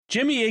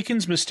Jimmy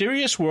Akin's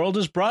Mysterious World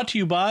is brought to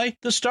you by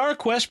the Star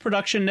Quest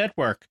Production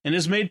Network and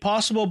is made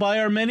possible by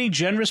our many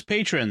generous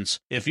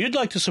patrons. If you'd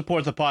like to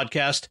support the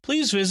podcast,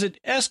 please visit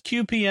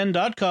sqpn.com/give.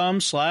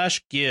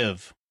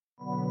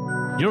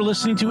 You're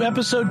listening to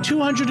episode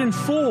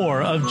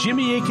 204 of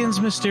Jimmy Akin's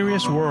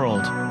Mysterious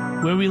World,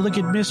 where we look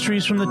at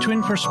mysteries from the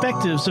twin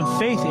perspectives of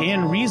faith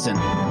and reason.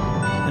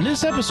 In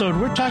this episode,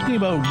 we're talking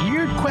about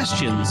weird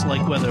questions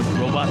like whether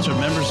robots are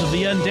members of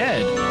the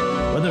undead,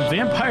 whether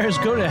vampires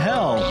go to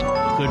hell,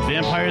 could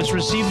vampires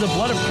receive the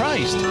blood of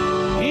Christ,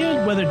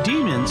 and whether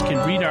demons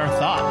can read our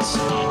thoughts.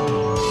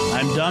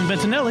 I'm Dom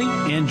Bettinelli,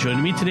 and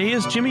joining me today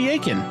is Jimmy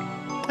Akin.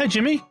 Hi,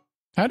 Jimmy.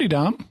 Howdy,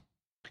 Dom.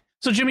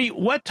 So, Jimmy,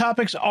 what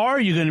topics are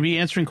you going to be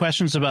answering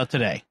questions about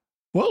today?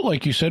 Well,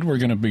 like you said, we're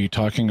going to be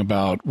talking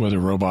about whether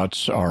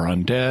robots are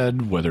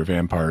undead, whether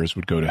vampires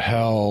would go to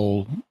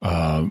hell.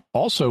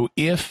 Also,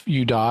 if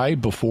you die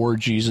before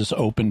Jesus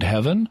opened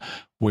heaven,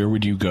 where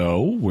would you go?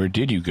 Where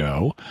did you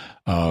go?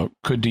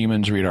 Could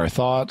demons read our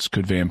thoughts?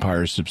 Could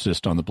vampires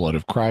subsist on the blood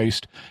of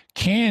Christ?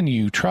 Can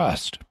you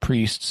trust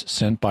priests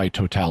sent by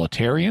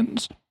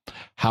totalitarians?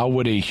 How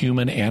would a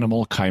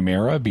human-animal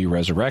chimera be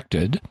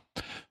resurrected?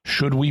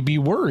 Should we be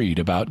worried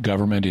about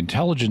government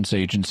intelligence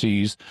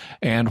agencies?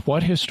 And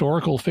what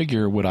historical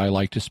figure would I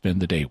like to spend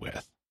the day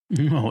with?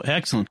 Oh,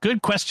 excellent.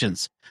 Good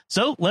questions.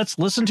 So let's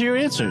listen to your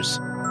answers.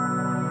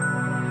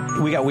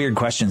 We got weird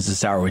questions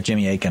this hour with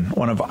Jimmy Akin,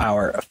 one of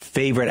our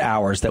favorite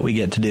hours that we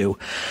get to do.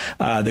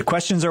 The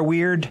questions are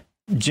weird.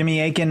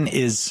 Jimmy Akin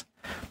is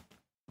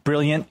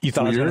brilliant. You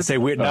thought I was going to say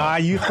weird. Nah,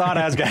 you thought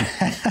I was going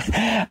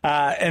to.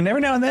 And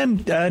every now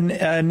and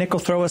then, Nick will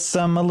throw us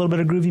a little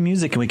bit of groovy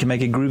music, and we can make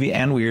it groovy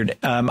and weird.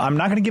 I'm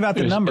not going to give out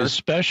the number.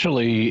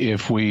 Especially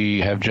if we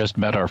have just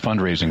met our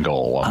fundraising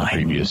goal on the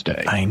previous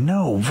day. I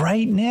know,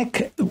 right,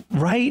 Nick?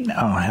 Right? Oh,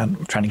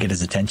 I'm trying to get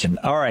his attention.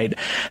 All right.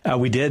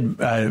 We did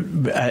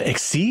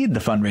exceed the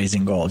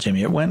fundraising goal,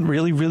 Jimmy. It went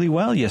really, really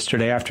well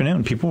yesterday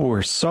afternoon. People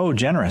were so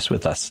generous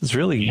with us. It's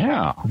really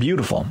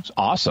beautiful. It's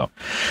awesome.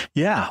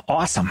 Yeah,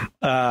 awesome.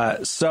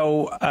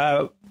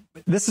 So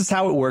this is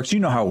how it works. You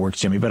know how it works,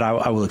 Jimmy, but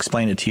I will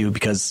explain it to you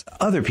because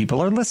other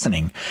people are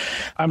listening.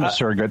 I'm a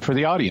surrogate for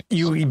the audience.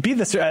 You be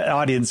the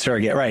audience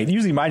surrogate, right?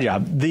 Usually my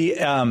job.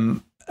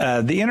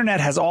 The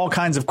internet has all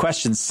kinds of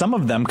questions. Some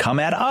of them come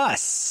at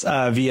us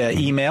via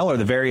email or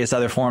the various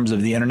other forms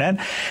of the internet.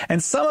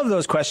 And some of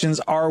those questions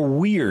are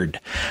weird.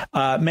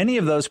 Many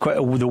of those,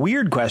 the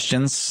weird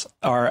questions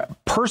are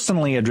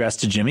personally addressed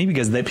to Jimmy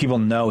because people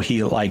know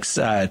he likes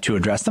to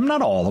address them.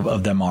 Not all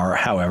of them are,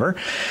 however.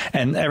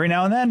 And every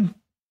now and then,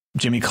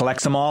 Jimmy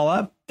collects them all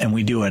up and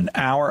we do an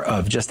hour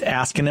of just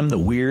asking him the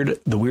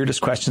weirdest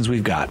questions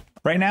we've got.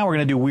 Right now, we're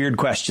going to do weird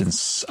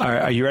questions.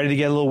 Are you ready to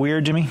get a little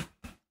weird, Jimmy?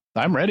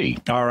 I'm ready.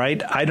 All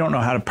right. I don't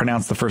know how to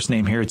pronounce the first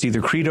name here. It's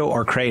either Credo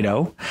or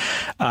Credo.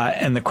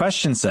 And the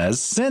question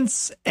says,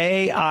 since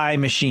AI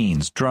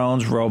machines,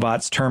 drones,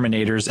 robots,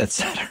 Terminators,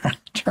 etc.,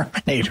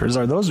 Terminators,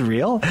 are those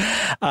real?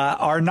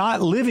 Are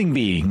not living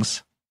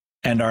beings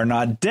and are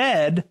not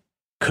dead,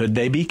 could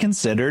they be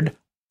considered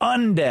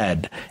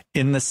undead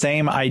in the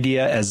same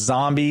idea as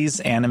zombies,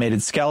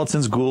 animated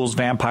skeletons, ghouls,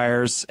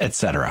 vampires,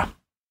 etc.?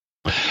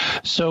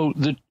 So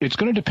it's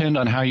going to depend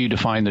on how you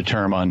define the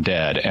term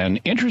undead.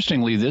 And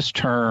interestingly, this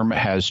term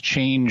has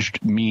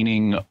changed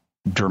meaning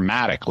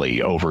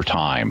dramatically over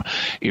time.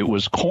 It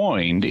was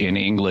coined in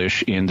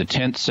English in the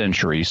 10th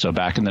century, so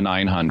back in the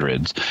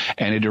 900s,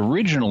 and it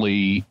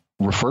originally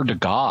referred to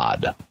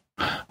God.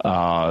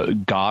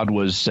 God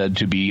was said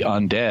to be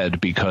undead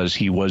because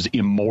he was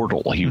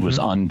immortal. He was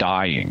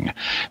undying.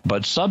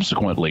 But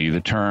subsequently,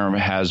 the term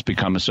has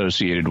become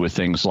associated with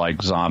things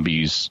like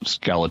zombies,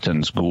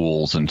 skeletons,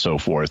 ghouls, and so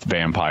forth,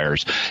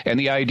 vampires. And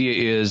the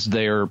idea is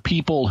they're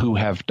people who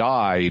have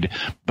died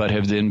but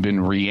have then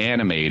been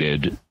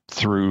reanimated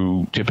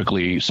through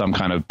typically some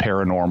kind of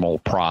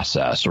paranormal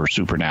process or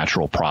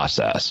supernatural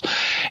process.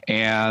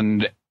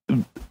 And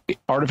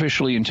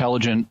artificially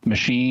intelligent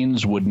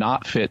machines would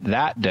not fit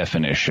that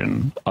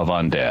definition of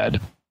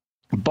undead.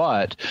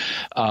 But,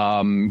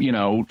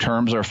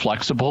 terms are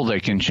flexible. They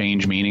can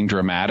change meaning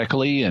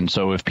dramatically. And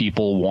so if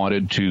people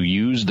wanted to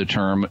use the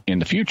term in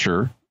the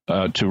future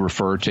to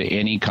refer to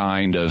any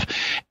kind of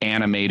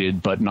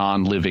animated but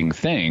non-living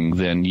thing,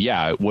 then,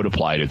 it would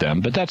apply to them.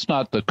 But that's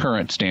not the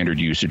current standard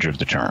usage of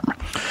the term.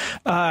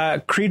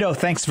 Credo,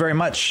 thanks very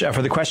much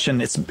for the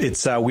question. It's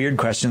weird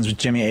questions with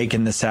Jimmy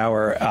Akin this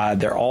hour.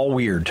 They're all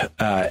weird,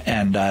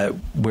 and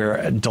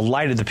we're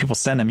delighted that people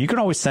send them. You can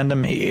always send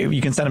them.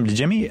 You can send them to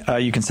Jimmy.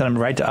 You can send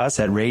them right to us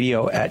at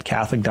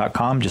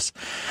radio@catholic.com. Just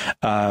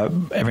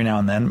every now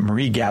and then,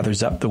 Marie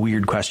gathers up the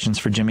weird questions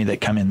for Jimmy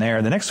that come in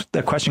there.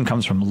 The question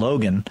comes from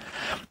Logan.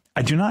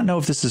 I do not know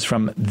if this is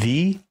from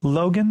the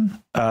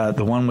Logan,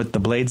 the one with the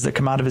blades that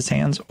come out of his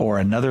hands, or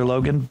another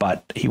Logan,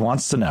 but he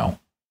wants to know,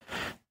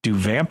 Do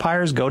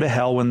vampires go to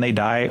hell when they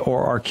die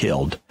or are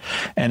killed?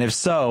 And if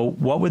so,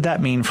 what would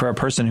that mean for a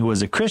person who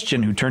was a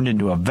Christian who turned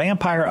into a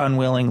vampire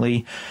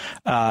unwillingly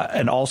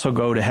and also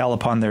go to hell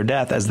upon their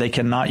death, as they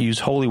cannot use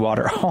holy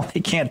water? Oh,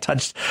 they can't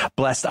touch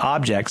blessed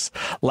objects.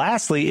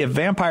 Lastly, if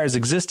vampires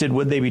existed,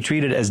 would they be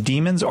treated as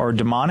demons or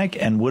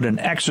demonic? And would an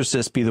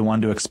exorcist be the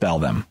one to expel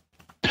them?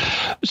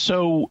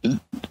 So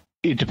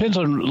it depends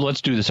on,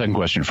 let's do the second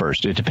question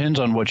first. It depends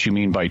on what you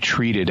mean by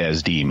treated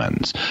as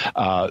demons.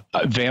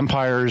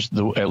 Vampires,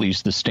 at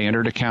least the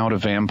standard account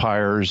of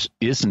vampires,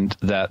 isn't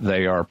that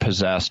they are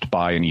possessed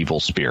by an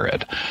evil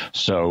spirit.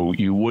 So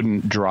you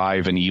wouldn't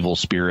drive an evil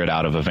spirit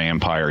out of a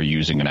vampire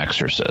using an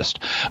exorcist.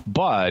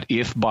 But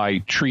if by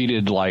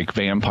treated like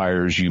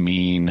vampires you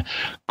mean,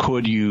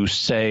 could you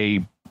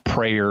say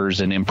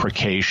prayers and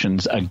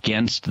imprecations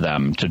against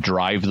them to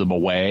drive them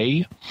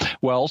away?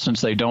 Well,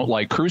 since they don't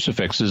like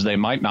crucifixes, they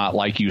might not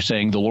like you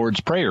saying the Lord's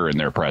Prayer in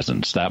their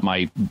presence. That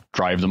might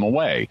drive them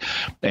away.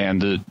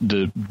 And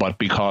but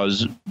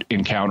because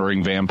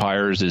encountering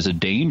vampires is a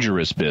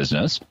dangerous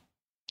business,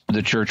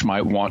 the church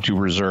might want to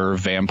reserve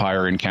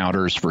vampire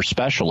encounters for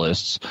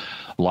specialists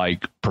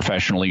like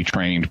professionally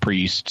trained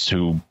priests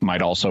who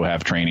might also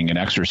have training in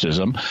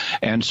exorcism.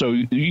 And so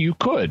you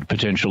could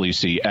potentially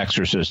see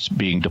exorcists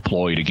being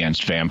deployed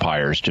against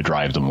vampires to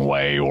drive them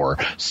away or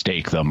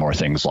stake them or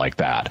things like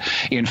that.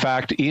 In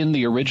fact, in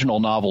the original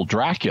novel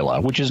Dracula,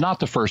 which is not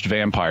the first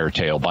vampire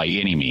tale by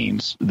any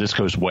means, this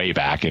goes way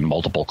back in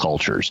multiple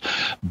cultures,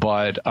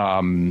 but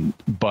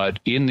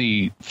in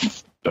the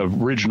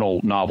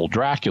original novel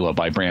Dracula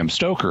by Bram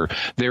Stoker,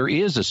 there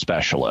is a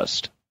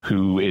specialist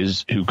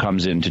who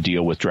comes in to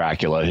deal with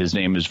Dracula. His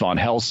name is Von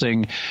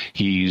Helsing.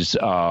 He's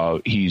a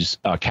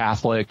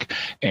Catholic,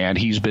 and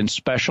he's been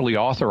specially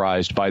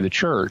authorized by the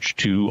church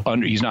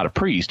he's not a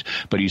priest,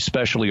 but he's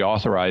specially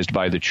authorized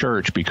by the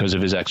church because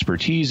of his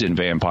expertise in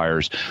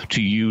vampires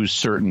to use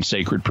certain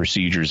sacred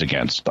procedures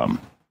against them.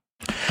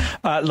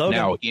 Logan.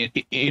 Now,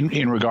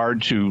 in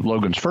regard to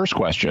Logan's first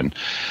question,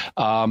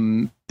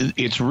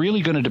 it's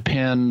really going to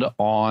depend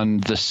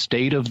on the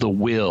state of the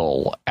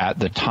will at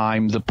the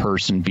time the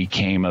person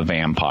became a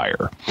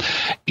vampire.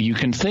 You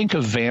can think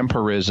of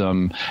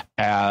vampirism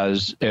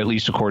as, at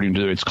least according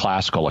to its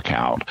classical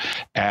account,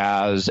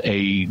 as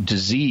a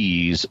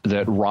disease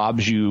that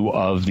robs you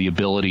of the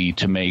ability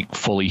to make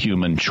fully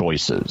human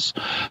choices.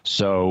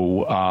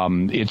 So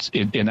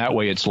in that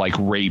way, it's like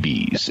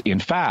rabies. In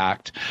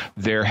fact,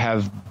 there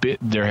has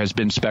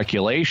been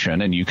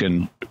speculation, and you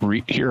can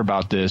hear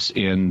about this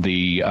in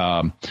the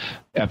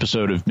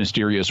episode of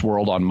Mysterious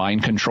World on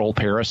mind control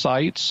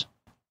parasites,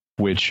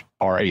 which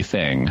are a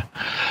thing,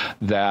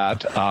 that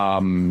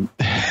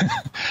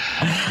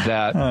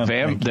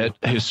that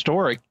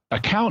historic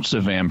accounts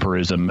of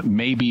vampirism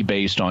may be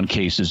based on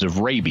cases of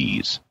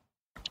rabies.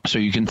 So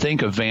you can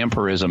think of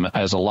vampirism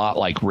as a lot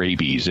like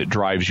rabies. It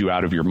drives you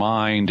out of your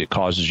mind. It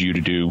causes you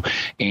to do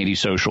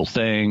antisocial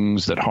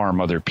things that harm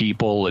other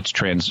people. It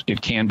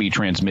can be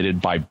transmitted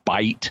by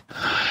bite.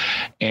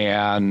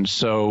 And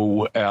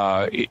so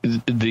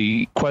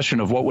the question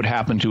of what would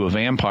happen to a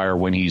vampire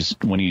when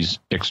he's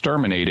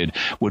exterminated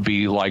would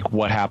be like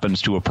what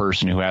happens to a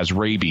person who has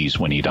rabies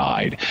when he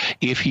died.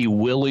 If he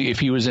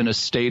was in a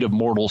state of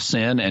mortal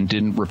sin and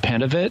didn't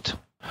repent of it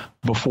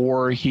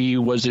before he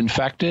was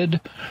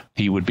infected,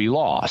 he would be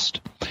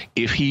lost.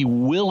 If he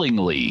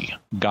willingly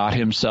got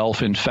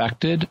himself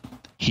infected,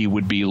 he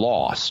would be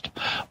lost.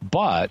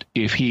 But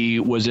if he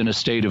was in a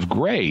state of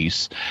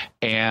grace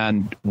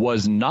and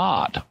was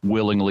not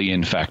willingly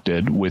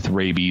infected with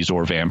rabies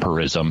or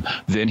vampirism,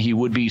 then he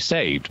would be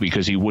saved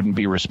because he wouldn't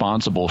be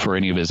responsible for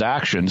any of his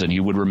actions and he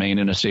would remain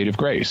in a state of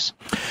grace.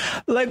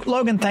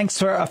 Logan, thanks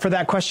for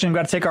that question. We've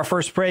got to take our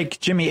first break.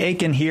 Jimmy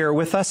Akin here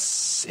with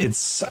us.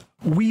 It's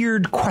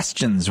Weird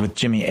Questions with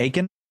Jimmy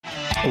Akin.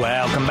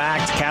 Welcome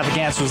back to Catholic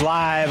Answers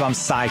Live. I'm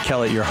Cy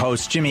Kellett, your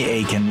host. Jimmy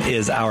Akin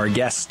is our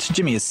guest.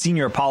 Jimmy is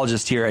senior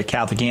apologist here at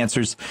Catholic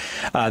Answers,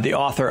 the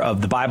author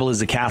of The Bible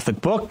is a Catholic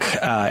Book,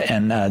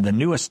 and the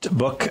newest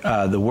book,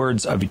 The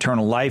Words of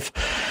Eternal Life,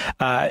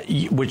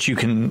 which you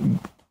can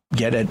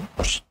get at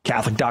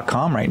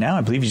Catholic.com right now.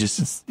 I believe it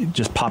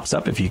just pops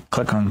up. If you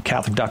click on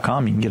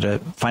Catholic.com, you can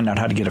find out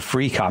how to get a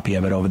free copy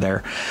of it over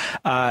there.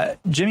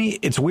 Jimmy,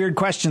 it's Weird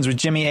Questions with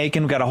Jimmy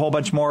Akin. We've got a whole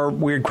bunch more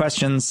weird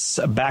questions.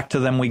 Back to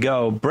them we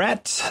go.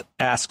 Brett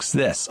asks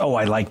this. Oh,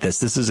 I like this.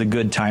 This is a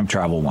good time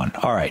travel one.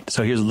 All right.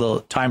 So here's a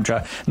little time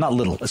travel. Not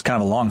little. It's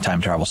kind of a long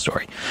time travel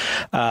story.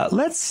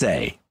 Let's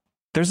say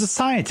there's a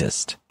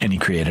scientist, and he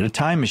created a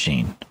time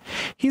machine.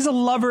 He's a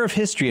lover of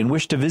history and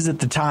wished to visit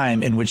the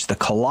time in which the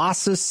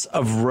Colossus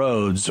of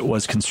Rhodes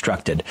was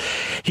constructed.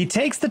 He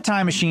takes the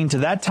time machine to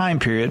that time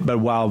period, but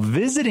while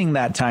visiting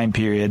that time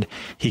period,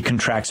 he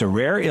contracts a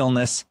rare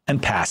illness and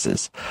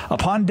passes.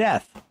 Upon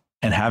death,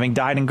 and having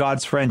died in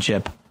God's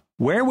friendship,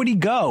 where would he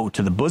go?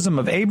 To the bosom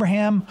of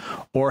Abraham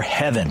or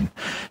heaven?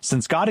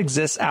 Since God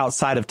exists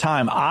outside of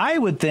time, I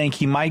would think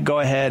he might go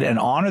ahead and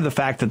honor the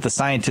fact that the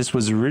scientist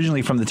was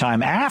originally from the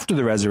time after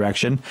the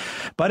resurrection.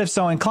 But if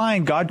so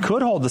inclined, God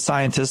could hold the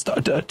scientist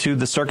to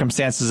the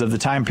circumstances of the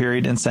time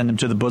period and send him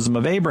to the bosom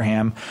of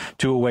Abraham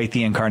to await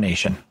the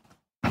incarnation.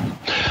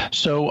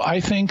 So I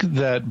think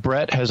that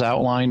Brett has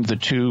outlined the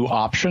two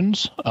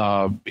options.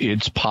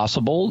 It's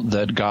possible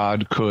that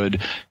God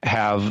could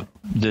have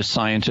this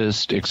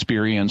scientist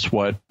experience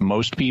what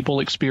most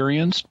people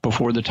experienced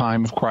before the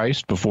time of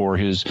Christ, before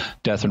his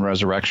death and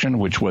resurrection,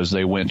 which was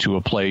they went to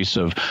a place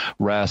of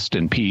rest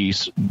and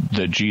peace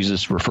that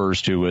Jesus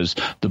refers to as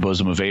the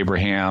bosom of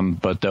Abraham,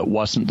 but that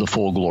wasn't the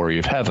full glory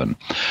of heaven.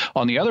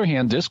 On the other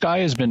hand, this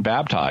guy has been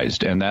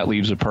baptized, and that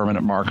leaves a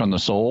permanent mark on the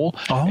soul,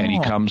 and he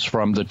comes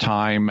from the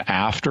time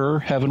after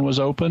heaven was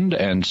opened,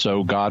 and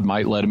so God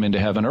might let him into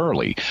heaven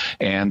early.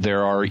 And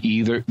there are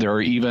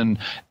even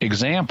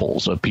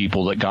examples of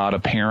people that God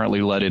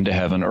apparently let into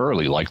heaven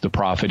early, like the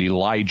prophet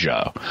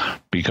Elijah,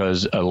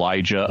 because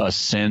Elijah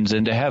ascends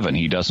into heaven.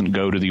 He doesn't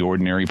go to the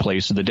ordinary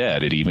place of the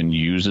dead. It even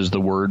uses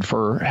the word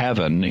for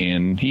heaven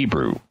in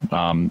Hebrew.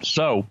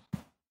 So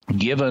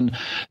given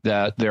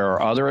that there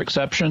are other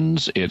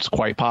exceptions, it's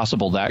quite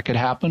possible that could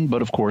happen,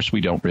 but of course we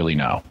don't really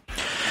know.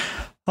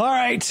 All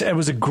right. It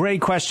was a great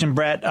question,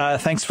 Brett.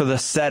 Thanks for the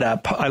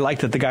setup. I like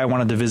that the guy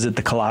wanted to visit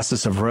the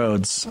Colossus of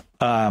Rhodes.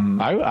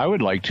 I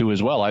would like to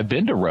as well. I've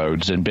been to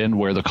Rhodes and been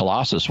where the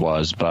Colossus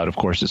was, but of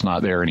course it's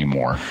not there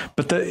anymore.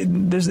 But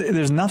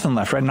there's nothing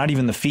left, right? Not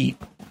even the feet.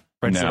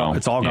 Right? No,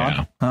 it's all gone.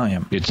 Yeah. Oh,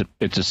 yeah.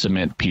 It's a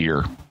cement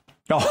pier.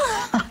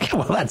 Oh,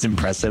 well, that's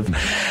impressive.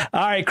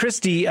 All right.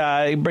 Christy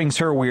brings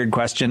her weird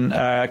question.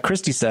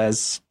 Christy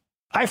says,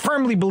 I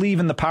firmly believe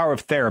in the power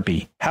of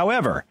therapy.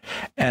 However,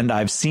 and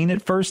I've seen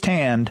it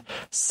firsthand,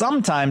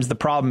 sometimes the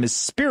problem is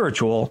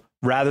spiritual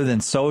rather than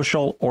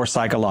social or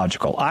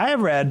psychological. I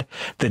have read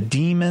that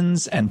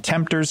demons and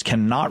tempters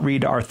cannot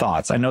read our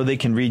thoughts. I know they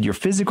can read your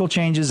physical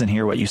changes and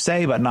hear what you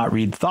say, but not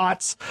read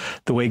thoughts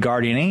the way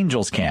guardian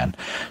angels can.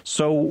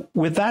 So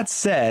with that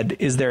said,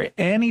 is there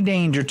any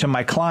danger to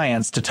my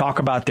clients to talk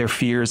about their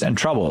fears and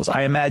troubles?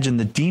 I imagine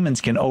the demons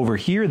can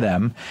overhear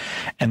them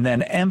and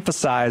then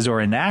emphasize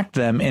or enact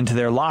them into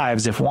their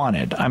lives if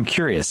wanted. I'm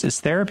curious, is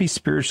therapy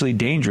spiritually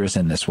dangerous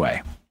in this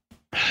way?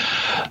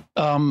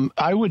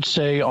 I would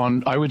say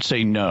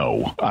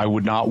no. I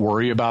would not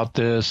worry about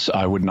this.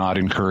 I would not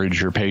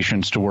encourage your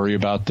patients to worry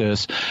about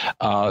this.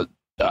 The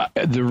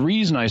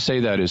reason I say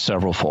that is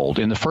severalfold.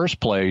 In the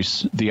first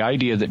place, the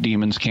idea that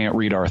demons can't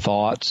read our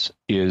thoughts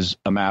is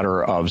a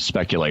matter of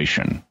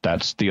speculation.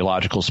 That's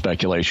theological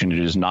speculation. It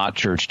is not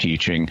church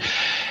teaching.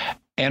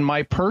 And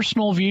my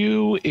personal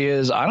view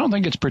is I don't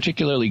think it's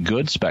particularly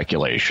good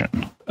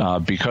speculation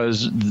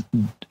because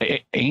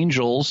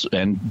angels,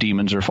 and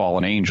demons are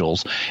fallen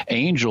angels,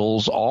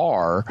 angels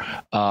are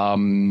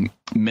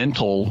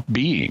mental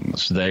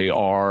beings. They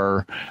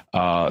are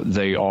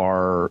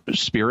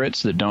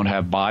spirits that don't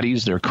have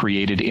bodies. They're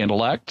created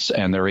intellects,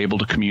 and they're able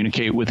to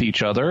communicate with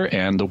each other.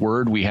 And the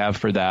word we have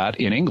for that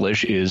in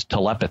English is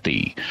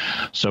telepathy.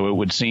 So it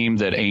would seem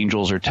that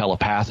angels are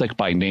telepathic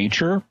by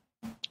nature.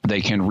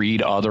 They can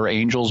read other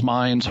angels'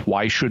 minds.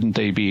 Why shouldn't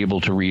they be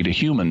able to read a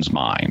human's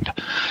mind?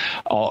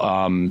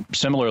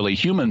 Similarly,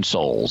 human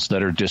souls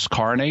that are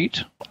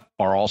discarnate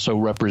are also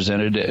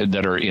represented,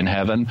 that are in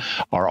heaven,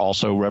 are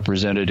also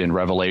represented in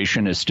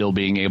Revelation as still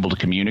being able to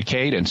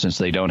communicate. And since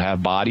they don't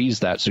have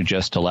bodies, that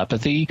suggests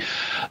telepathy.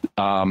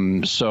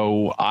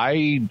 So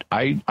I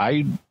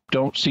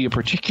don't see a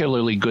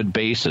particularly good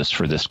basis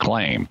for this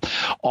claim.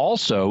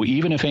 Also,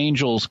 even if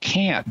angels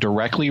can't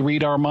directly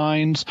read our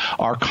minds,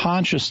 our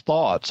conscious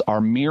thoughts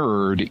are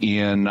mirrored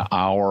in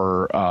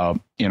our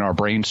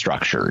brain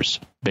structures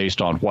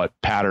based on what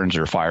patterns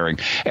are firing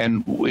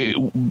and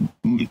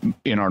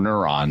in our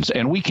neurons.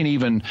 And we can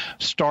even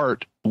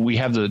we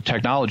have the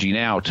technology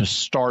now to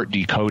start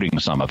decoding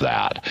some of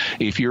that.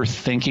 If you're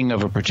thinking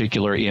of a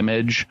particular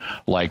image,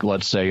 like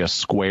let's say a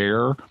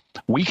square,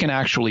 we can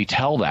actually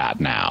tell that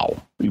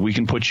now. We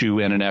can put you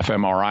in an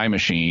fMRI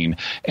machine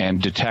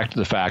and detect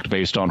the fact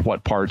based on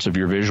what parts of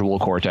your visual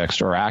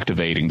cortex are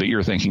activating that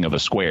you're thinking of a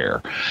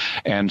square.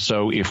 And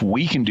so if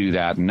we can do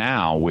that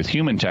now with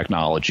human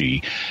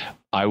technology,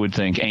 I would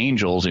think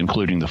angels,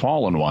 including the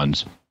fallen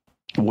ones,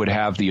 would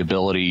have the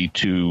ability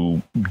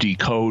to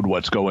decode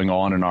what's going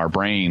on in our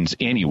brains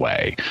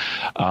anyway.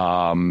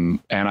 And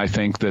I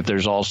think that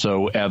there's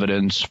also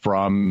evidence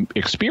from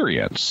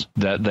experience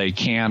that they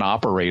can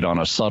operate on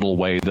a subtle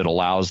way that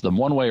allows them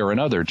one way or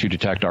another to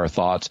detect our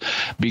thoughts,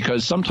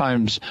 because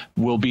sometimes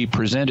we'll be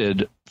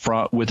presented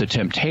with a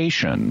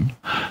temptation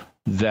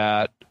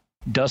that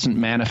doesn't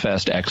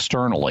manifest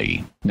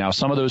externally. Now,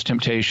 some of those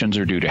temptations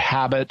are due to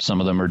habit. Some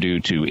of them are due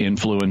to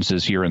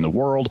influences here in the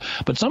world,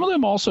 but some of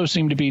them also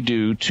seem to be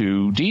due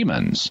to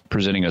demons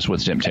presenting us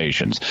with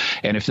temptations.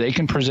 And if they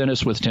can present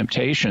us with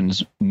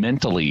temptations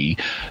mentally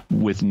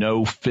with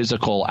no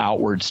physical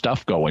outward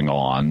stuff going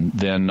on,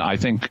 then I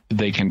think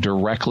they can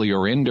directly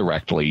or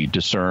indirectly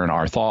discern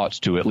our thoughts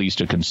to at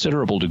least a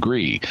considerable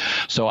degree.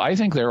 So I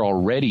think they're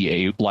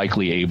already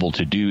likely able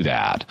to do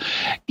that.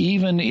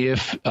 Even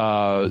if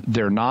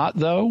they're not,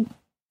 though,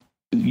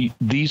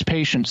 these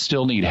patients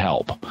still need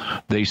help.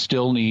 They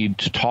still need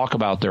to talk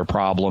about their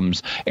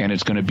problems, and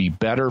it's going to be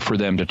better for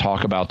them to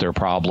talk about their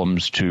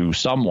problems to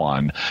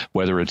someone,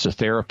 whether it's a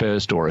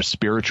therapist or a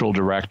spiritual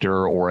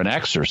director or an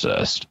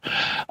exorcist.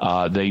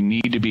 They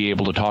need to be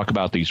able to talk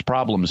about these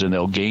problems, and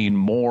they'll gain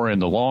more in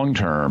the long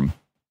term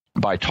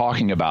by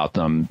talking about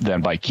them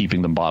than by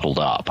keeping them bottled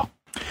up.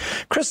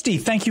 Christy,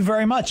 thank you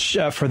very much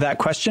for that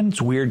question.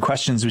 It's Weird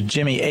Questions with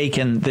Jimmy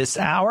Akin this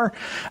hour.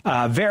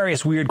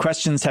 Various weird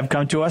questions have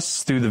come to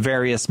us through the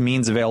various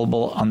means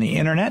available on the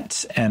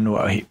internet,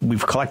 and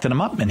we've collected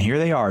them up, and here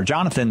they are.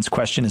 Jonathan's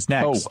question is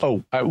next.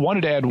 I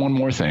wanted to add one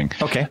more thing.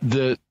 Okay.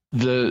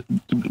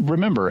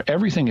 Remember,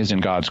 everything is in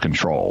God's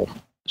control.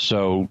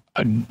 So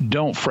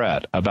don't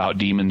fret about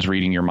demons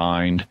reading your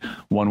mind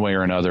one way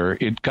or another.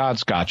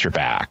 God's got your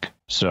back.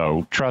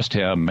 So trust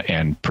him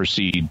and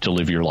proceed to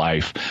live your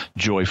life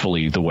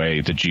joyfully the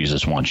way that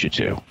Jesus wants you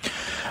to.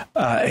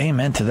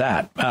 Amen to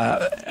that.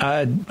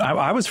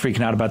 I was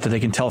freaking out about that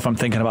they can tell if I'm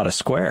thinking about a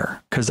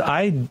square, because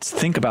I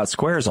think about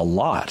squares a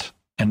lot,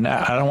 and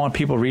I don't want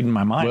people reading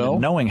my mind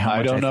and knowing how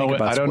much I think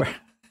about squares.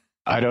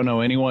 I don't know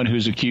anyone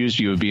who's accused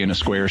you of being a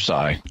square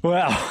psi.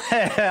 Well,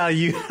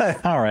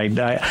 all right.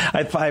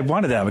 I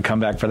wanted to have a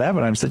comeback for that,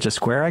 but I'm such a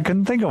square I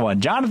couldn't think of one.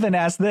 Jonathan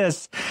asked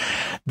this.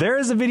 There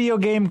is a video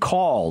game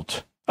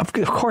called, of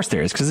course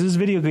there is, because there's a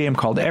video game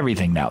called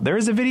everything now. There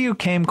is a video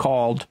game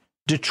called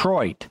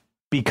Detroit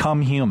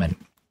Become Human.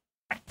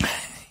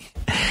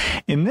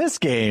 In this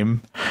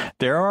game,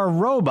 there are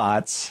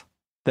robots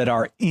that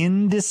are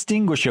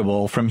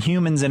indistinguishable from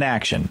humans in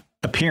action,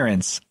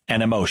 appearance,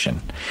 and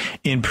emotion.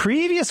 In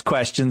previous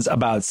questions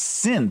about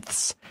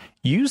synths,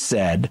 you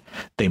said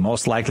they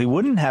most likely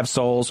wouldn't have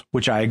souls,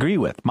 which I agree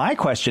with. My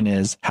question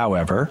is,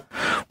 however,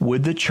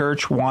 would the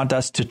church want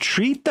us to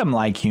treat them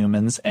like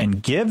humans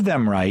and give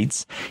them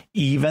rights,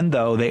 even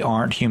though they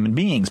aren't human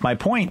beings? My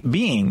point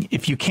being,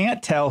 if you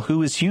can't tell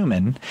who is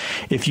human,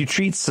 if you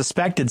treat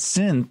suspected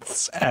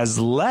synths as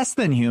less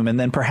than human,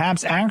 then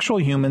perhaps actual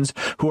humans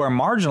who are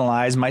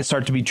marginalized might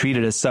start to be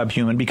treated as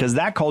subhuman, because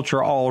that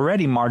culture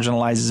already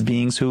marginalizes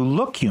beings who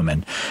look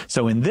human.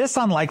 So in this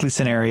unlikely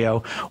scenario,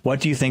 what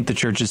do you think the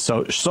church's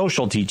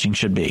social teaching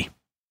should be?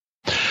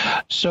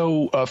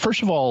 So,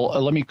 first of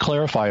all, let me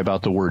clarify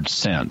about the word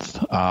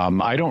synth.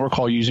 I don't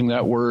recall using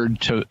that word,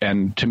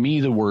 and to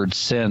me, the word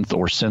synth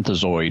or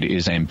synthezoid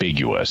is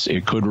ambiguous.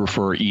 It could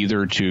refer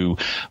either to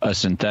a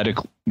synthetic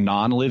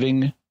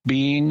non-living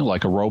being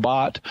like a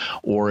robot,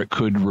 or it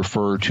could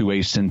refer to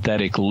a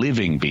synthetic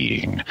living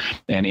being.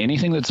 And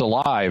anything that's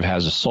alive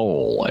has a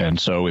soul. And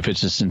so if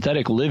it's a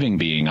synthetic living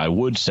being, I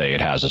would say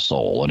it has a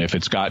soul. And if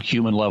it's got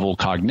human level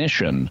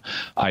cognition,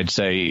 I'd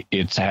say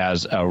it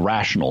has a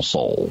rational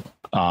soul.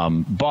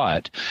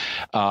 But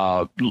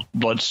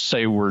let's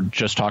say we're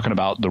just talking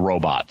about the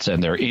robots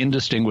and they're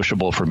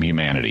indistinguishable from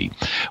humanity.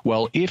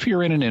 Well, if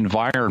you're in an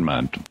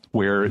environment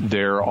where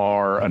there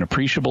are an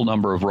appreciable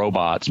number of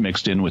robots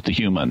mixed in with the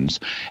humans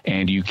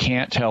and you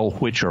can't tell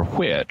which are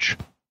which,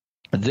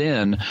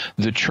 then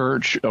the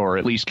church, or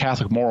at least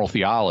Catholic moral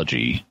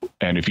theology,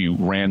 and if you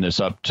ran this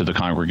up to the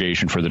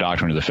Congregation for the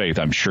Doctrine of the Faith,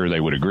 I'm sure they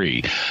would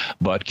agree,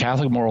 but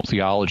Catholic moral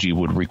theology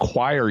would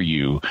require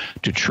you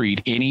to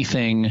treat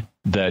anything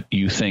that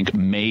you think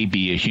may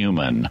be a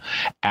human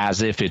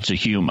as if it's a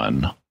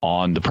human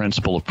on the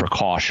principle of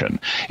precaution.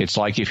 It's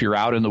like if you're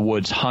out in the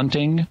woods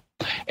hunting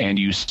and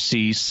you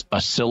see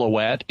a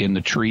silhouette in the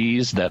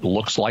trees that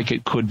looks like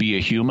it could be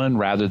a human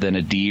rather than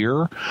a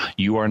deer,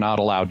 you are not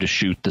allowed to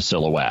shoot the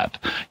silhouette.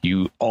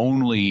 You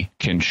only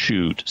can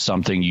shoot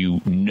something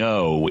you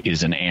know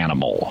is an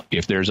animal.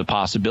 If there's a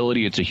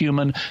possibility it's a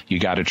human, you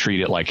got to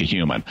treat it like a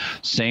human.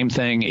 Same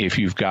thing if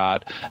you've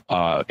got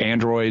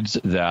androids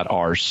that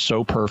are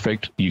so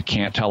perfect you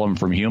can't tell them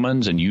from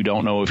humans and you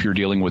don't know if you're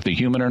dealing with a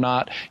human or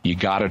not, you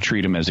got to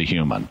treat them as a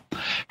human.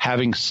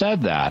 Having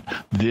said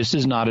that, this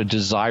is not a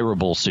desirable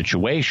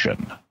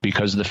situation,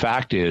 because the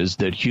fact is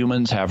that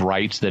humans have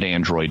rights that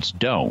androids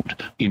don't,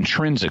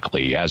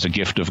 intrinsically, as a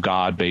gift of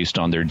God based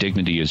on their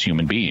dignity as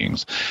human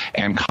beings.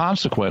 And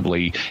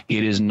consequently,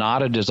 it is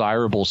not a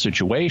desirable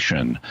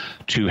situation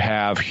to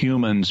have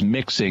humans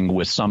mixing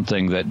with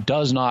something that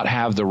does not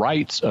have the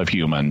rights of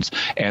humans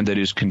and that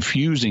is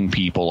confusing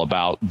people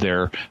about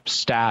their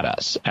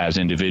status as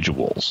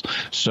individuals.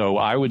 So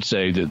I would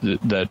say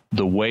that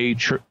the way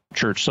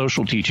church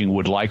social teaching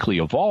would likely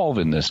evolve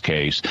in this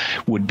case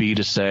would be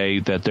to say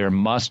that there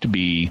must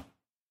be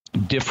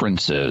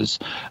differences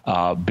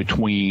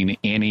between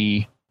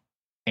any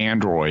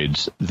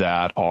androids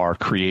that are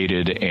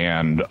created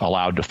and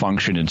allowed to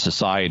function in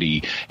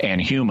society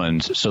and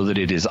humans, so that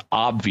it is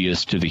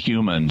obvious to the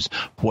humans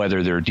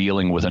whether they're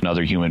dealing with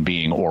another human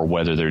being or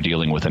whether they're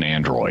dealing with an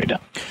android?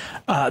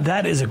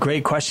 That is a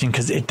great question,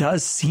 because it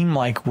does seem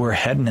like we're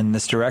heading in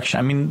this direction.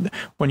 I mean,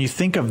 when you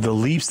think of the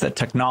leaps that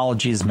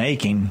technology is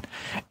making,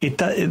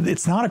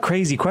 it's not a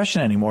crazy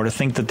question anymore to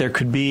think that there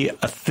could be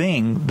a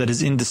thing that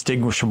is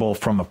indistinguishable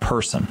from a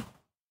person.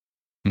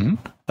 Mm-hmm.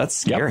 That's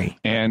scary.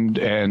 Yep.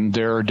 And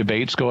there are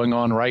debates going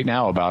on right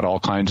now about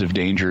all kinds of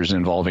dangers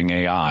involving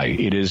AI.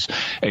 It is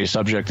a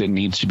subject that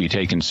needs to be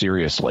taken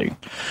seriously.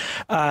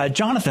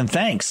 Jonathan,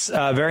 thanks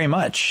very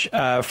much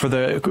for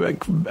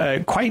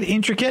the quite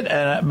intricate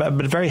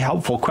but very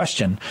helpful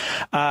question.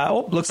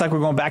 Looks like we're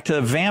going back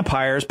to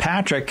vampires.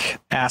 Patrick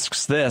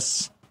asks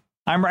this: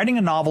 I'm writing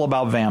a novel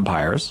about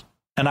vampires,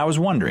 and I was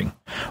wondering,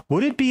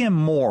 would it be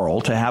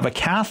immoral to have a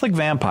Catholic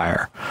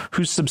vampire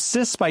who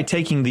subsists by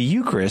taking the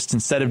Eucharist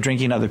instead of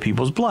drinking other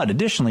people's blood?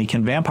 Additionally,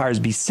 can vampires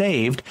be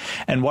saved?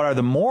 And what are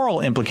the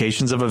moral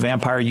implications of a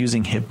vampire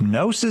using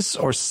hypnosis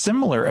or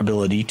similar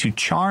ability to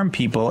charm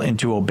people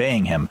into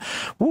obeying him?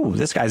 Ooh,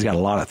 this guy's got a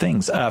lot of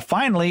things.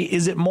 Finally,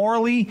 is it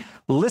morally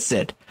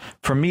licit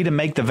for me to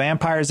make the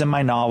vampires in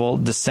my novel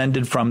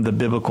descended from the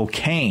biblical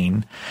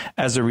Cain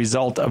as a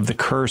result of the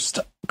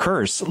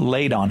curse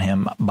laid on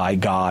him by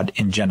God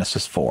in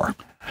Genesis 4?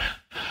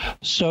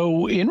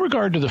 So in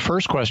regard to the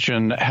first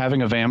question,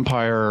 having a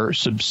vampire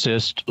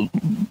subsist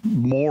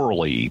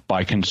morally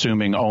by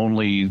consuming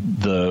only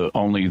the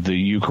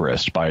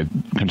Eucharist, by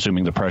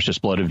consuming the precious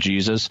blood of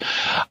Jesus,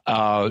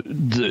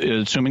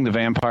 assuming the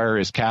vampire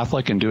is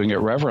Catholic and doing it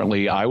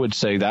reverently, I would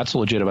say that's a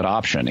legitimate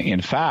option.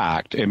 In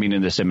fact, I mean,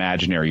 in this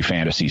imaginary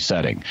fantasy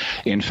setting,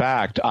 in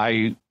fact,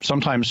 I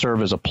sometimes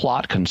serve as a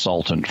plot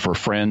consultant for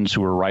friends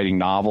who are writing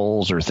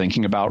novels or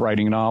thinking about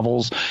writing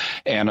novels.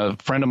 And a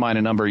friend of mine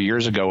a number of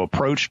years ago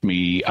approached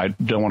me. I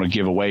don't want to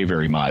give away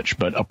very much,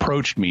 but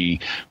approached me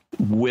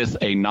with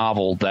a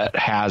novel that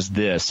has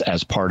this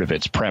as part of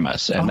its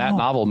premise. And that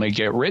novel may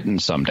get written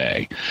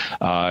someday.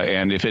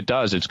 And if it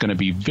does, it's going to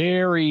be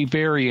very,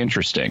 very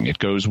interesting. It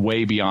goes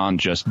way beyond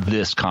just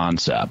this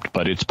concept,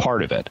 but it's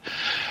part of it.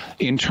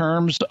 In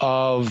terms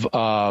of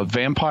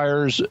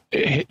vampires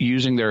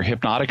using their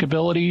hypnotic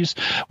abilities,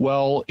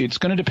 well, it's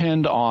going to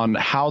depend on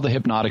how the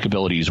hypnotic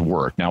abilities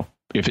work. Now,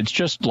 if it's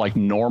just like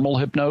normal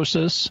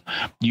hypnosis,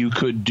 you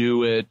could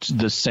do it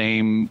the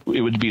same. It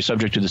would be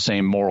subject to the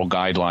same moral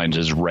guidelines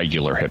as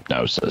regular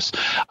hypnosis.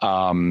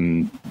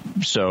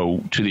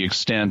 So to the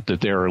extent that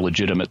there are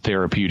legitimate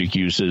therapeutic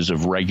uses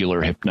of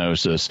regular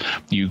hypnosis,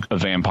 a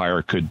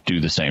vampire could do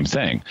the same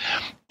thing.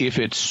 If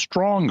it's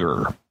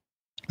stronger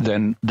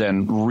than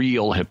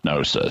real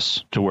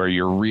hypnosis, to where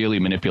you're really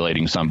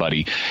manipulating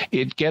somebody,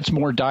 it gets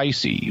more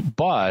dicey.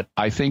 But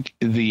I think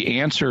the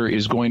answer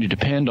is going to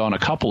depend on a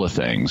couple of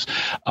things.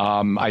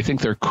 I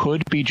think there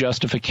could be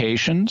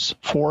justifications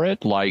for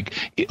it. Like,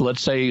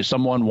 let's say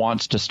someone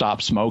wants to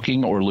stop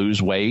smoking or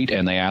lose weight,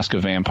 and they ask a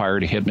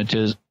vampire to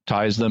hypnotize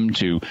them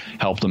to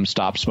help them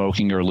stop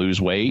smoking or lose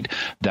weight.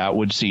 That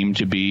would seem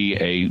to be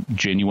a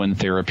genuine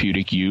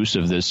therapeutic use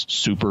of this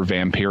super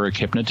vampiric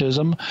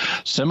hypnotism.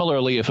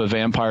 Similarly, if a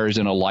vampire is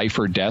in a life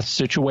or death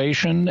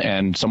situation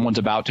and someone's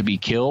about to be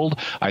killed,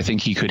 I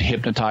think he could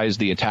hypnotize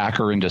the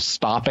attacker into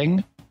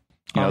stopping.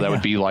 That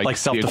would be like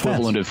the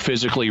equivalent of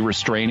physically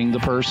restraining the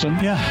person.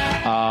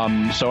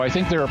 Yeah. So I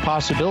think there are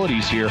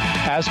possibilities here.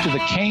 As to the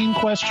Cain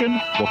question,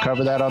 we'll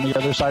cover that on the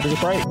other side of the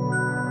break.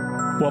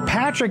 Well,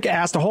 Patrick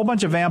asked a whole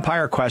bunch of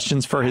vampire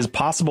questions for his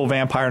possible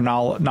vampire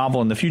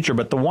novel in the future.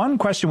 But the one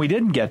question we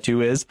didn't get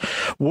to is,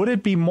 would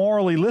it be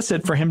morally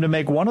licit for him to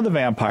make one of the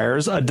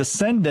vampires a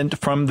descendant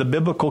from the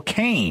biblical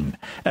Cain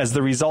as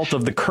the result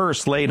of the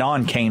curse laid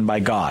on Cain by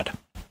God?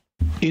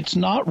 It's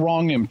not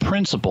wrong in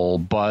principle,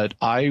 but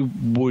I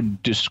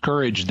would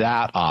discourage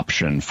that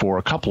option for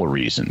a couple of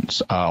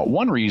reasons.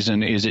 One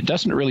reason is it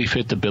doesn't really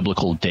fit the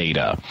biblical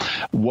data.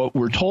 What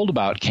we're told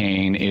about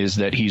Cain is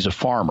that he's a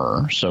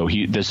farmer, so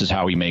this is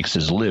how he makes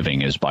his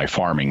living, is by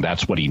farming.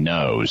 That's what he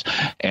knows.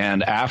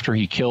 And after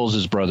he kills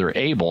his brother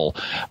Abel,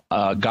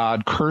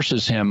 God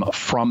curses him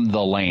from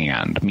the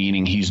land,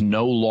 meaning he's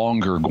no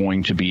longer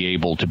going to be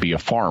able to be a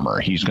farmer.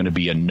 He's going to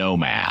be a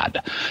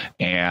nomad.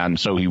 And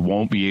so he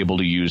won't be able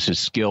to use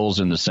his skills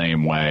in the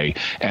same way.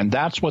 And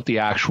that's what the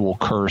actual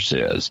curse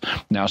is.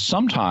 Now,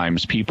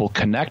 sometimes people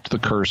connect the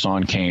curse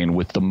on Cain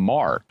with the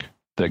mark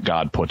that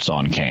God puts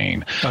on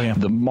Cain. Oh, yeah.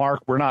 The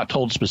mark, we're not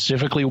told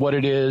specifically what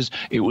it is.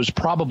 It was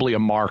probably a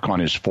mark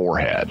on his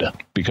forehead,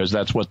 because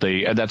that's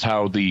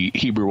how the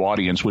Hebrew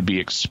audience would be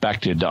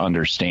expected to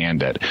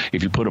understand it.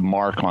 If you put a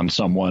mark on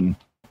someone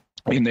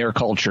in their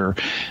culture,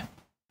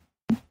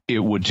 it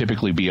would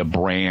typically be a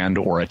brand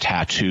or a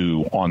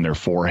tattoo on their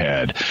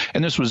forehead.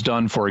 And this was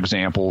done, for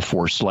example,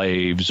 for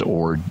slaves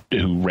or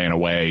who ran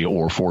away,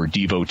 or for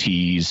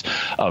devotees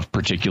of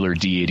particular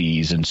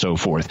deities and so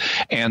forth.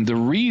 And the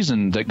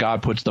reason that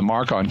God puts the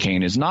mark on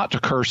Cain is not to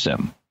curse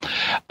him.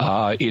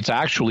 It's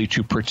actually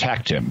to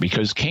protect him,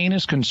 because Cain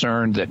is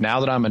concerned that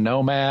now that I'm a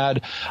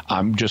nomad,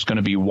 I'm just going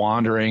to be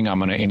wandering. I'm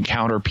going to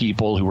encounter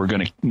people who are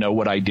going to know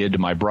what I did to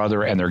my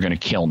brother, and they're going to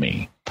kill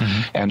me.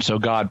 Mm-hmm. And so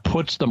God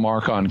puts the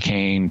mark on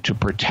Cain to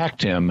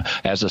protect him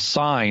as a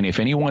sign. If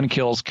anyone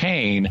kills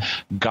Cain,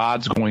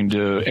 God's going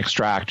to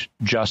extract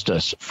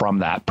justice from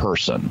that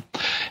person.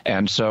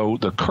 And so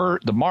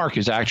the mark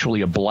is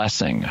actually a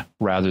blessing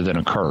rather than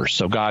a curse.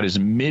 So God is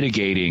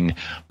mitigating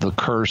the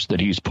curse that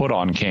he's put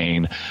on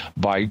Cain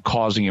by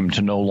causing him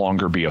to no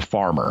longer be a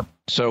farmer.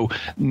 So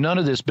none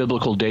of this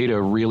biblical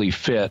data really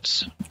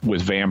fits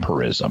with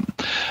vampirism.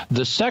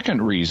 The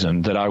second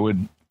reason that I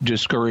would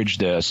discourage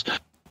this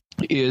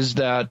is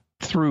that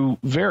through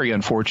very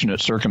unfortunate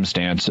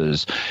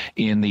circumstances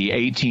in the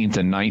 18th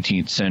and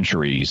 19th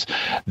centuries,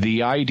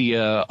 the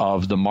idea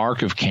of the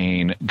mark of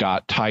Cain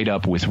got tied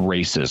up with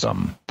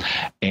racism.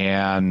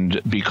 And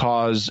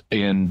because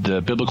in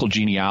the biblical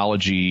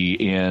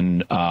genealogy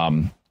and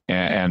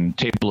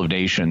Table of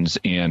Nations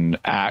in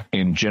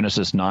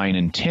Genesis 9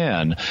 and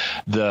 10,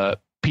 the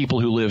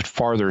people who lived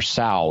farther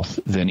south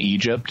than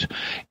Egypt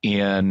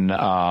and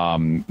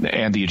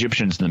the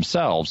Egyptians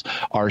themselves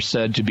are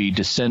said to be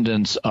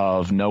descendants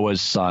of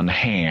Noah's son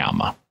Ham.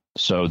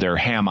 So they're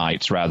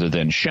Hamites rather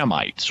than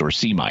Shemites or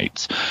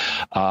Semites.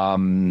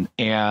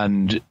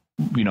 And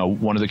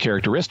one of the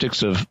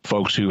characteristics of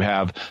folks who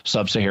have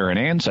sub-Saharan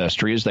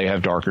ancestry is they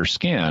have darker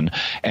skin.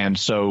 And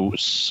so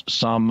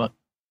some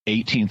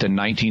 18th and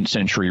 19th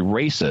century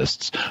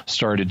racists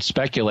started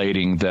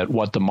speculating that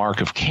what the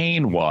mark of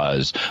Cain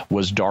was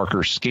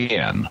darker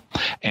skin.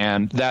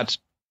 And that's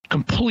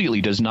completely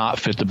does not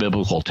fit the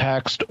biblical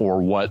text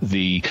or what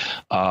the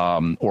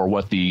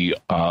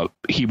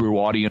Hebrew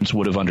audience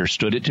would have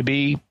understood it to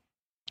be.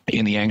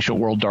 In the ancient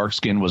world, dark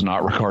skin was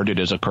not regarded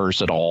as a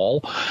curse at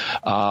all.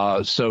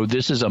 So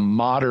this is a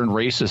modern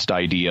racist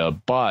idea,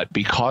 but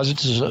because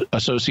it's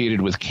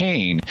associated with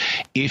Cain,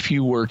 if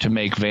you were to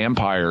make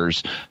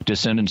vampires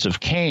descendants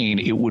of Cain,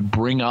 it would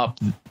bring up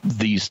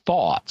these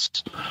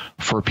thoughts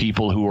for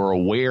people who are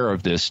aware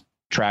of this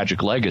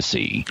tragic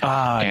legacy,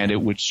 and it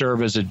would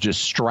serve as a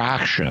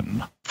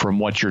distraction from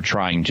what you're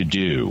trying to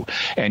do.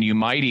 And you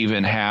might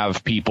even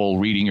have people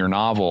reading your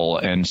novel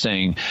and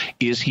saying,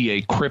 is he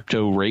a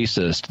crypto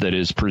racist that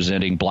is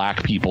presenting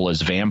black people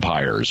as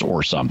vampires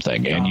or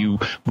something? And you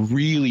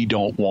really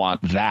don't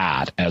want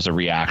that as a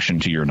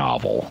reaction to your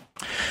novel.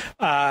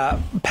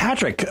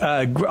 Patrick,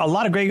 a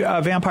lot of great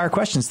vampire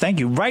questions. Thank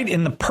you. Right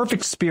in the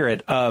perfect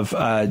spirit of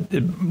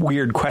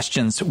weird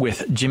questions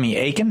with Jimmy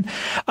Akin.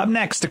 Up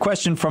next, a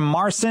question from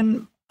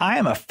Marcin. I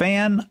am a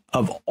fan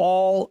of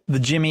all the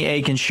Jimmy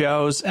Akin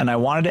shows, and I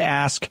wanted to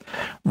ask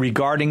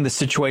regarding the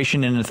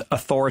situation in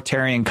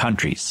authoritarian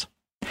countries.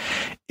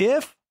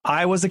 If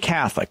I was a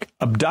Catholic,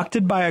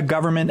 abducted by a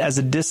government as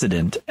a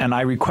dissident, and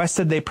I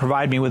requested they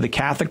provide me with a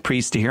Catholic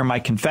priest to hear my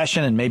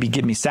confession and maybe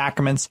give me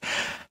sacraments,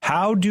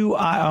 how do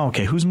I...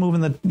 Okay, who's moving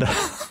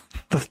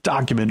the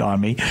document on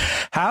me?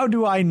 How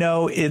do I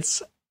know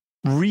it's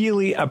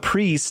really a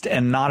priest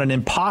and not an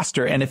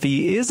imposter? And if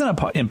he is an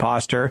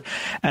imposter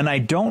and I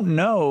don't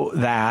know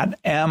that,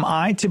 am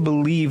I to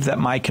believe that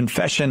my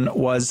confession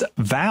was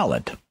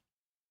valid?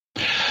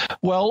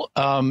 Well,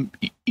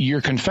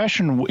 your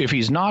confession, if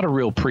he's not a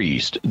real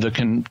priest,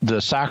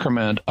 the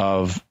sacrament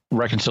of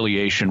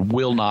reconciliation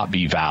will not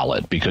be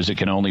valid because it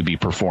can only be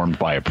performed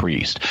by a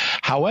priest.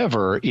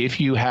 However, if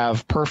you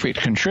have perfect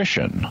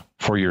contrition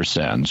for your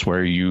sins,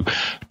 where you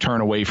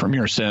turn away from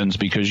your sins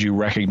because you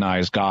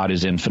recognize God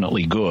is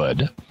infinitely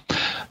good,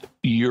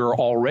 you're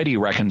already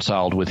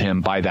reconciled with him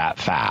by that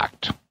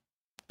fact.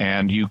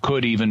 And you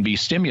could even be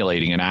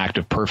stimulating an act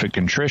of perfect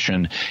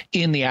contrition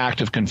in the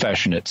act of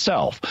confession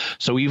itself.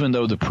 So even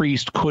though the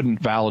priest couldn't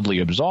validly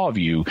absolve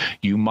you,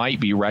 you might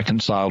be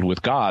reconciled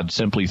with God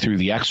simply through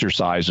the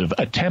exercise of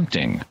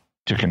attempting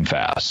to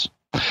confess.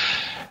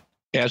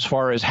 As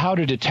far as how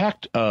to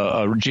detect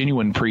a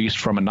genuine priest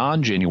from a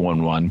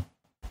non-genuine one,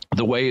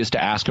 the way is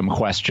to ask him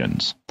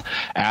questions.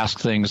 Ask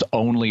things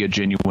only a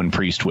genuine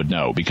priest would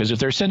know. Because if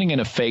they're sending in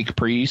a fake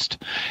priest,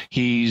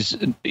 he's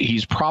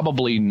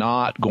probably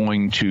not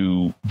going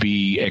to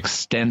be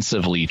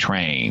extensively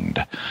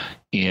trained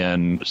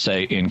in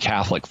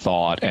Catholic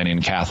thought and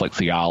in Catholic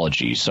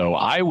theology. So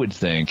I would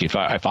think, if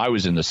I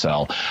was in the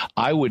cell,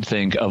 I would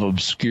think of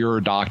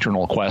obscure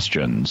doctrinal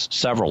questions,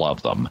 several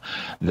of them,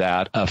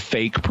 that a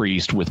fake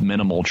priest with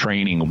minimal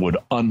training would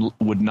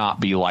not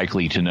be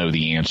likely to know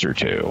the answer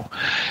to,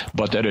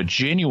 but that a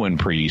genuine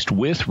priest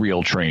with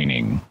real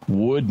training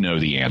would know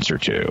the answer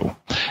to.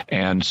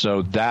 And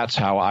so that's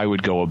how I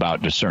would go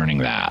about discerning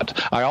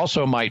that. I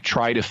also might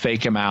try to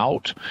fake him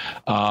out,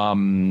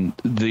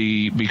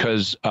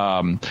 because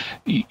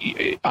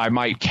I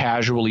might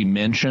casually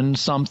mention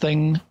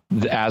something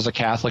as a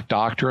Catholic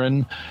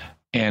doctrine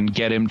and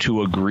get him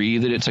to agree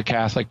that it's a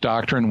Catholic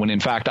doctrine when in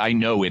fact I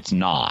know it's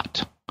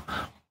not.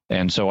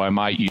 And so I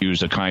might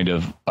use a kind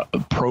of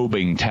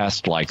probing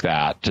test like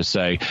that to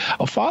say,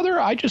 oh, Father,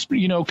 I just,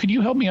 could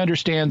you help me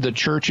understand the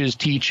church's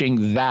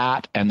teaching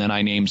that? And then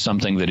I name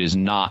something that is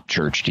not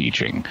church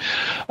teaching.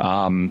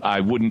 I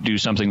wouldn't do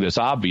something this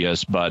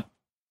obvious, but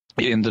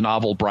in the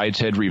novel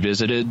Brideshead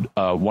Revisited,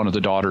 one of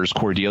the daughters,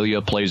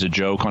 Cordelia, plays a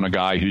joke on a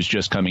guy who's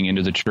just coming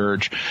into the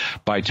church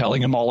by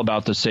telling him all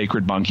about the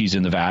sacred monkeys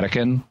in the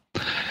Vatican.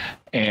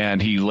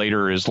 And he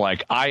later is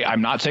like,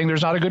 I'm not saying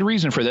there's not a good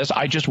reason for this.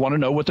 I just want to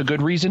know what the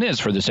good reason is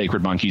for the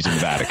sacred monkeys in the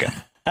Vatican.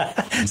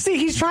 See,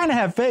 he's trying to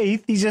have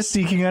faith. He's just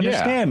seeking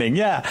understanding.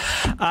 Yeah.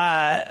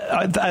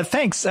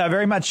 Thanks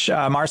very much,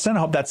 Marcin. I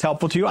hope that's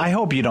helpful to you. I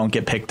hope you don't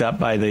get picked up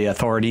by the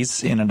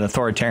authorities in an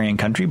authoritarian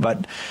country,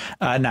 but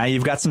now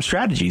you've got some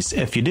strategies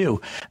if you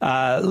do.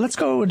 Let's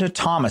go to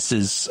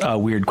Thomas's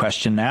weird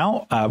question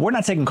now. We're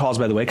not taking calls,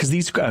 by the way, because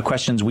these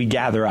questions we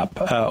gather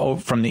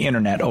up from the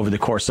internet over the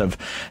course of,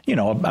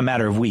 a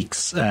matter of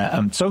weeks.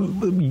 So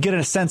you get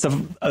a sense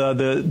of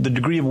the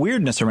degree of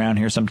weirdness around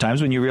here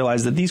sometimes when you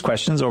realize that these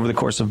questions over the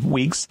course of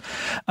weeks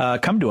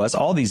come to us,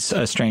 all these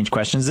strange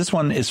questions. This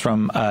one is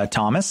from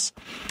Thomas.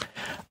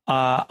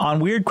 On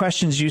weird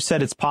questions, you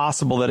said it's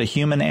possible that a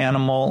human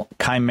animal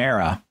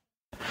chimera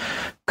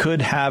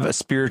could have a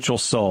spiritual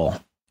soul.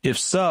 If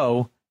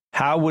so,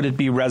 how would it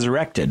be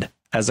resurrected?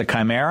 As a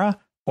chimera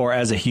or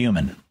as a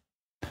human?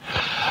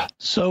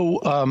 So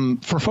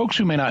for folks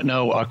who may not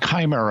know, a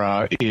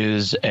chimera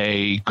is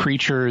a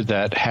creature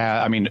that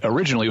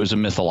originally it was a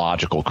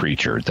mythological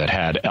creature that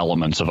had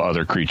elements of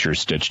other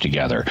creatures stitched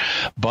together.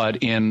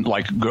 But in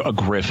like a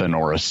griffin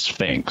or a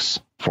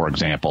sphinx, for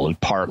example,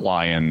 part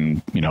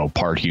lion,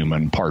 part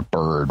human, part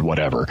bird,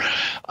 whatever.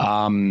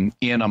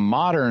 In a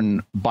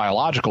modern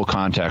biological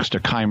context,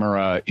 a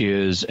chimera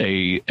is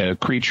a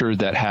creature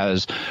that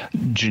has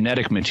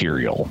genetic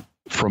material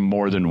from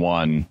more than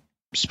one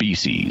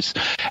species,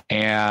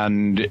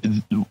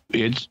 and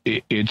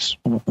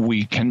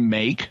we can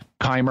make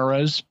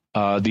chimeras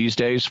these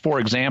days. For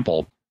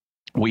example,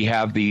 we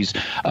have these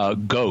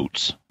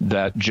goats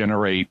that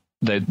generate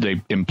that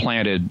they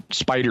implanted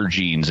spider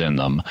genes in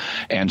them,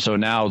 and so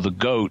now the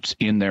goats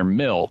in their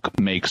milk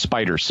make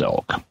spider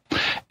silk.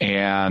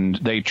 And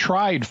they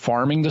tried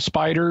farming the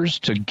spiders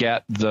to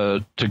get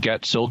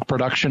silk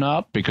production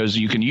up, because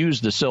you can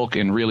use the silk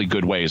in really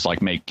good ways,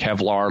 like make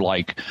Kevlar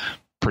like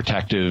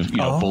protective,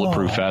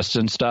 bulletproof vests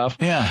and stuff.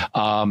 Yeah.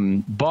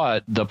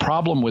 But the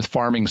problem with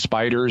farming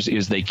spiders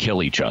is they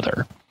kill each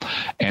other.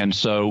 And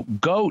so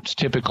goats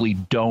typically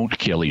don't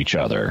kill each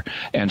other.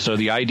 And so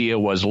the idea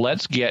was,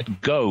 let's get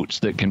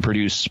goats that can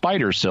produce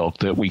spider silk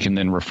that we can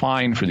then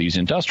refine for these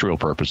industrial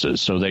purposes.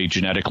 So they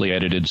genetically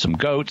edited some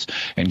goats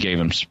and gave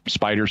them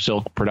spider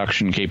silk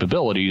production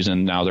capabilities.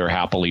 And now they're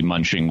happily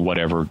munching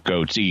whatever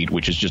goats eat,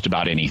 which is just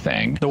about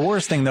anything. The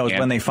worst thing, though, is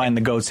when they find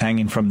the goats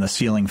hanging from the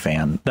ceiling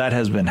fan. That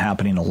has been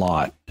happening a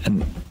lot.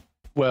 And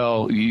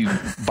well,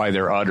 by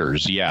their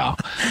udders, yeah,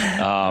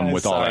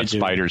 with all that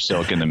spider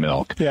silk in the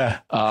milk.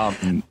 Yeah.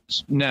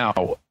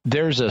 Now,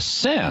 there's a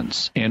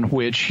sense in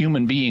which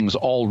human beings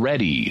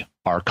already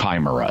are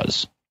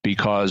chimeras,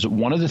 because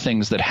one of the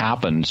things that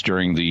happens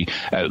during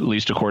at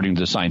least according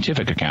to the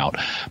scientific account,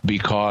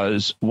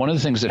 because one of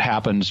the things that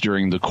happens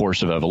during the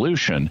course of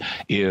evolution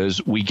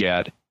is we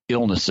get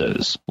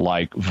illnesses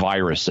like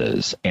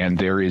viruses, and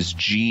there is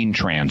gene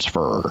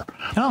transfer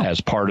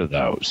as part of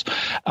those.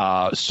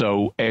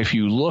 So if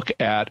you look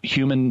at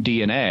human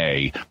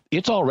DNA,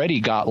 it's already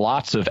got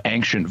lots of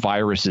ancient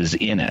viruses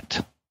in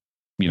it,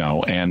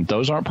 and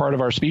those aren't part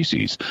of our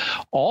species.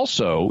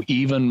 Also,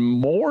 even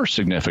more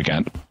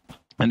significant,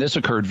 and this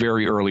occurred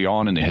very early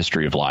on in the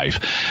history of life.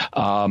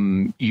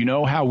 You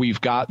know how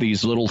we've got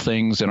these little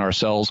things in our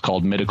cells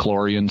called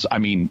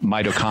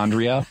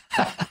mitochondria?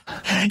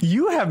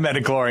 You have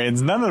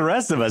metachlorians. None of the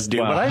rest of us do,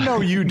 but I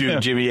know you do,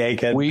 Jimmy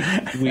Akin.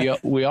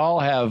 We all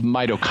have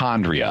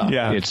mitochondria.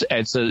 Yeah. It's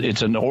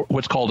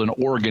what's called an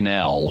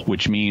organelle,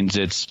 which means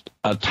it's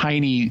a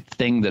tiny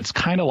thing that's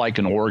kind of like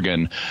an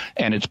organ,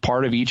 and it's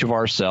part of each of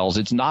our cells.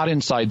 It's not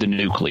inside the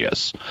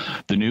nucleus.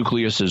 The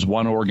nucleus is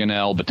one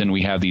organelle, but then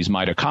we have these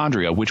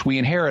mitochondria, which we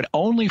inherit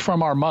only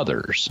from our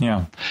mothers.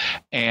 Yeah.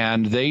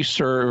 And they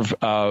serve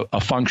a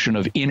function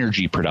of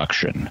energy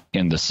production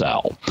in the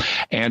cell.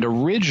 And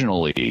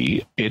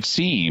originally, it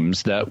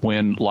seems that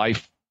when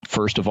life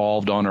first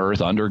evolved on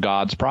Earth under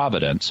God's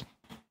providence,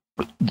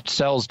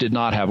 cells did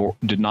not have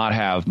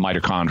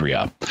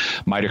mitochondria.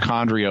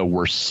 Mitochondria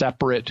were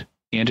separate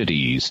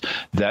entities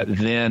that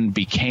then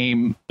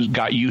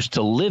got used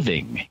to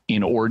living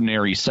in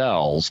ordinary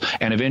cells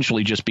and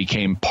eventually just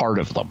became part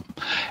of them.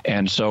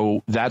 And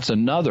so that's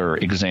another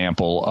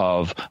example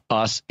of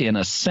us, in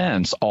a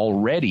sense,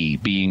 already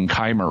being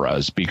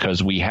chimeras,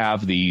 because we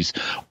have these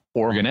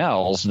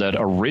organelles that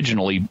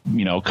originally,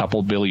 a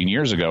couple billion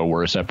years ago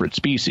were a separate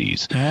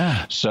species.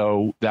 Yeah.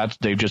 So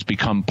they've just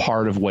become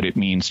part of what it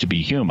means to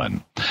be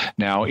human.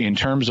 Now, in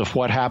terms of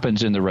what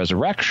happens in the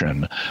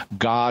resurrection,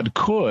 God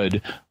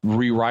could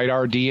rewrite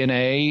our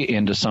DNA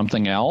into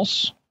something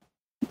else.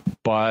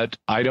 but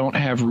I don't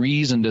have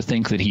reason to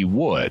think that he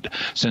would,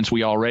 since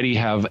we already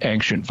have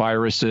ancient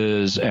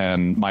viruses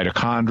and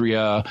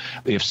mitochondria.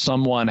 If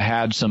someone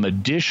had some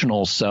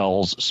additional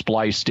cells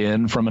spliced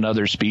in from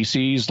another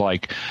species,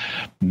 like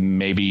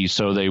maybe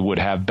so they would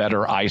have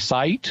better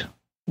eyesight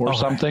or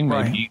something,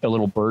 maybe a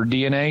little bird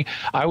DNA,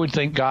 I would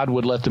think God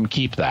would let them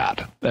keep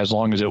that as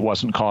long as it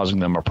wasn't causing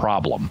them a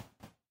problem.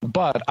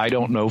 But I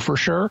don't know for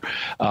sure.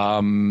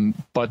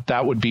 But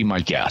that would be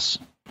my guess.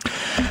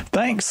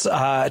 Thanks,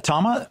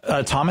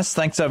 Thomas.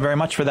 Thanks very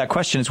much for that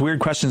question. It's Weird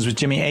Questions with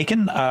Jimmy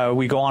Akin.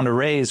 We go on to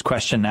Ray's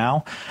question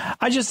now.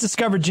 I just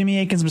discovered Jimmy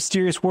Akin's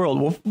Mysterious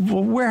World.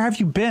 Well, where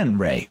have you been,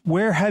 Ray?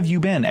 Where have you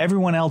been?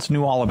 Everyone else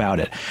knew all about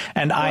it.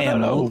 And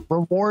no.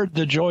 Reward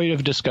the joy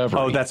of discovery.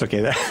 Oh, that's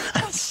okay.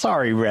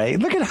 Sorry, Ray.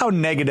 Look at how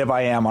negative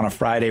I am on a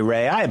Friday,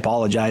 Ray. I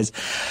apologize.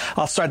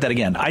 I'll start that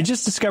again. I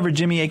just discovered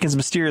Jimmy Akin's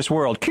Mysterious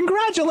World.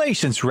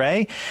 Congratulations,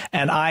 Ray.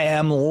 And I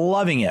am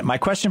loving it. My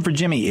question for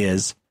Jimmy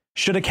is,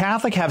 should a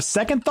Catholic have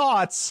second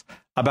thoughts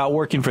about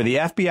working for the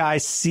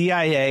FBI,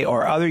 CIA,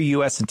 or other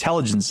U.S.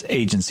 intelligence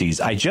agencies?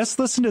 I just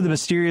listened to the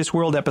Mysterious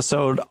World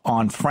episode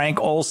on Frank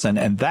Olson,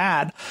 and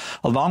that,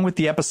 along with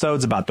the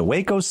episodes about the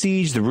Waco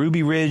siege, the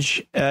Ruby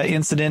Ridge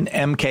incident,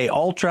 MK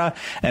Ultra,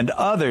 and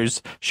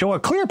others, show a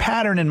clear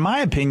pattern, in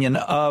my opinion,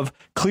 of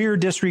clear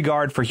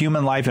disregard for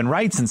human life and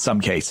rights in some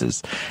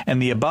cases.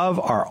 And the above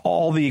are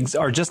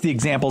just the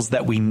examples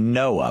that we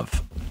know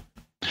of.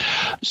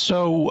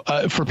 So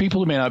for people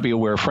who may not be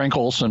aware, Frank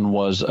Olson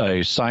was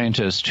a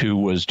scientist who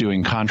was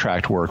doing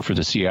contract work for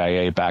the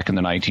CIA back in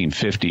the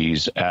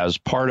 1950s as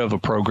part of a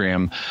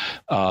program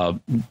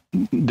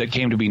that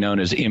came to be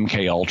known as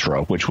MK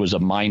Ultra, which was a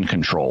mind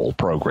control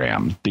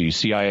program. The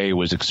CIA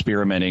was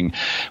experimenting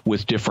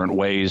with different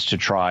ways to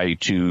try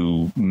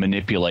to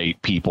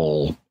manipulate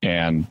people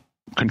and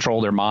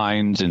control their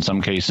minds, in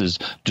some cases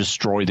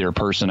destroy their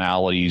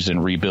personalities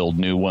and rebuild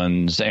new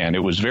ones, and it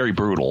was very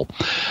brutal.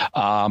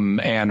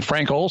 And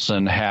Frank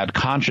Olson had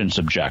conscience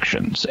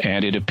objections,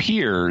 and it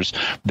appears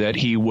that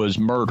he was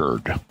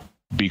murdered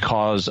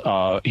because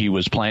he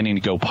was planning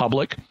to go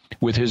public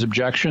with his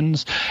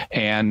objections,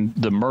 and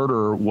the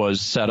murder was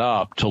set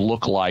up to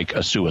look like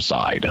a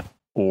suicide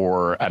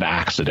or an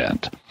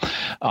accident.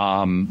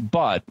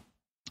 But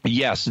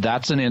yes,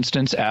 that's an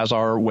instance, as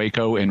are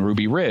Waco and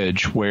Ruby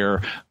Ridge,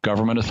 where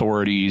government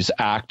authorities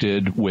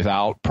acted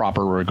without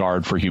proper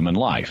regard for human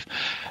life.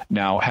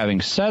 Now,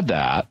 having said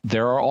that,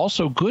 there are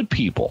also good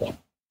people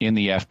in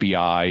the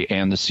FBI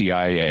and the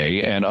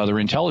CIA and other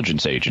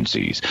intelligence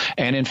agencies.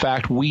 And in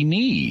fact, we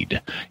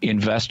need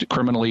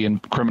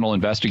criminal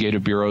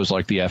investigative bureaus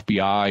like the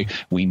FBI.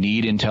 We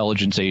need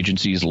intelligence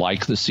agencies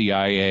like the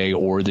CIA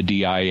or the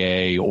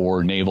DIA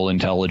or Naval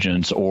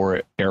Intelligence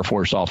or Air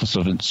Force Office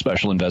of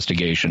Special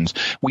Investigations.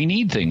 We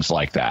need things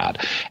like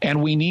that.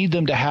 And we need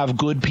them to have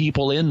good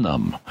people in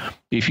them.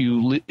 If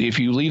you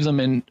leave them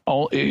in,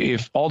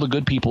 if all the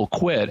good people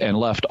quit and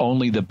left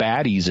only the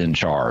baddies in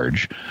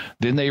charge,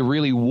 then they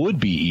really would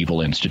be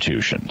evil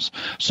institutions.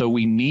 So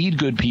we need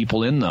good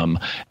people in them,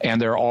 and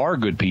there are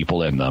good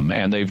people in them,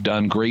 and they've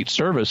done great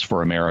service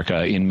for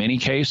America in many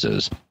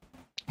cases.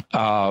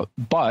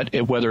 But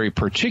whether a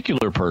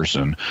particular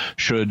person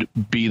should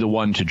be the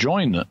one to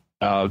join them,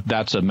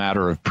 that's a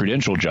matter of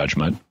prudential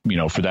judgment,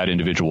 for that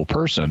individual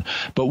person.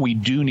 But we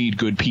do need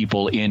good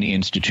people in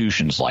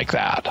institutions like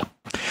that.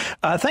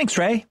 Thanks,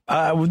 Ray.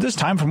 There's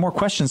time for more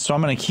questions, so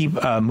I'm going to keep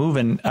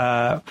moving.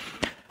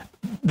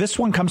 This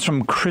one comes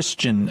from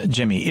Christian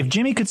Jimmy. If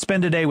Jimmy could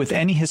spend a day with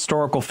any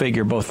historical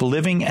figure, both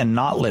living and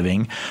not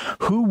living,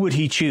 who would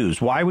he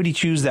choose? Why would he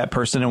choose that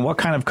person? And what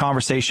kind of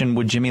conversation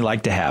would Jimmy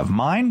like to have?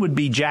 Mine would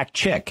be Jack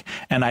Chick,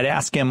 and I'd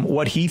ask him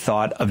what he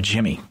thought of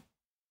Jimmy.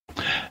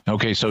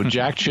 Okay, so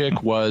Jack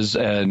Chick was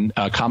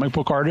a comic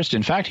book artist.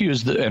 In fact, he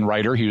was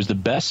writer. He was the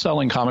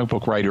best-selling comic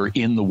book writer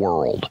in the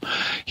world.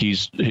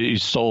 He's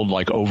sold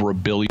like over 1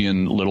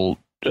 billion little.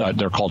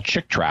 They're called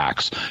Chick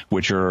tracts,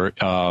 which are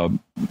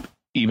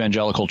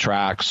evangelical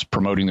tracts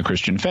promoting the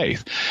Christian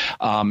faith.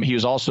 He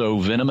is also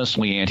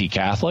venomously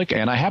anti-Catholic,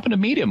 and I happened to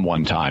meet him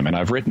one time, and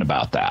I've written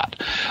about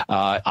that.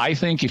 I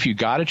think if you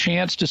got a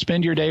chance to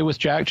spend your day with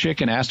Jack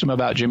Chick and asked him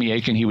about Jimmy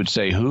Akin, he would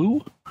say,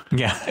 "Who?"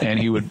 Yeah. And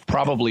he would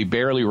probably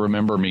barely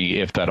remember me,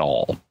 if at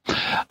all.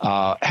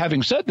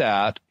 Having said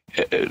that,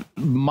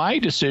 my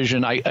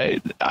decision, I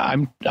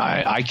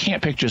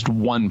can't pick just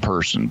one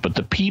person, but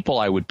the people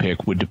I would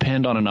pick would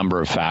depend on a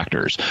number of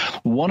factors.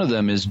 One of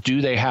them is,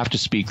 do they have to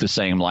speak the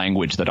same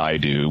language that I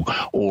do,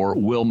 or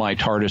will my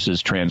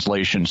TARDIS's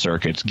translation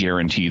circuits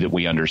guarantee that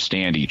we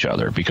understand each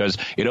other? Because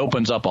it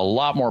opens up a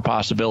lot more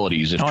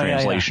possibilities if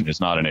translation is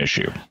not an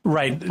issue.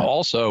 Right.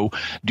 Also,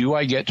 do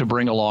I get to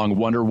bring along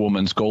Wonder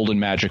Woman's golden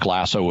magic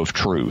lasso of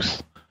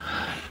truth?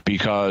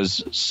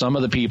 Because some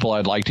of the people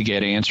I'd like to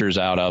get answers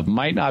out of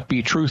might not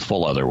be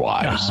truthful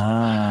otherwise.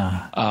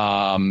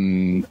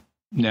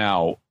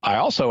 Now, I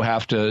also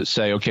have to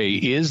say, okay,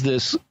 is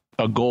this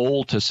a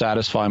goal to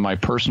satisfy my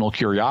personal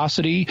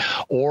curiosity,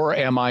 or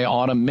am I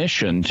on a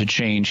mission to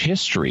change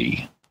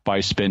history?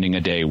 by spending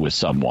a day with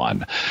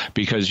someone.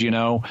 Because,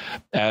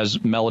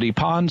 as Melody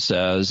Pond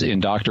says in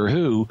Doctor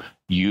Who,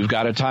 you've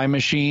got a time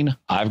machine,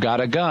 I've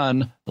got a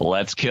gun,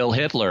 let's kill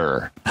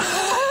Hitler.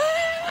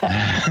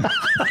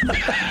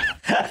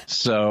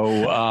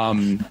 So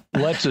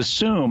let's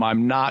assume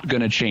I'm not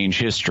going to change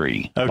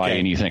history by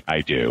anything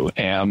I do.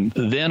 And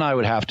then I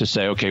would have to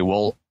say, okay,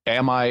 well,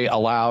 am I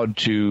allowed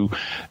to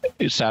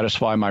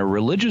satisfy my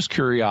religious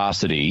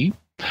curiosity,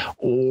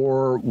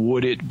 or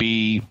would it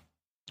be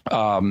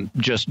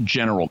just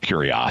general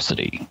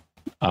curiosity?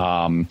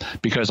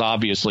 Because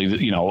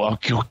obviously,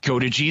 go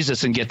to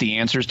Jesus and get the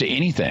answers to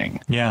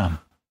anything. Yeah.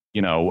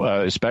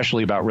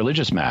 Especially about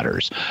religious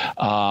matters.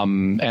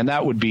 And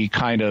that would be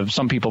kind of,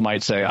 some people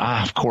might say,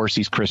 of course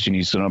he's Christian,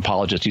 he's an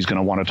apologist, he's going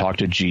to want to talk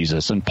to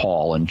Jesus and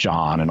Paul and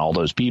John and all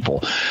those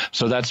people.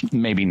 So that's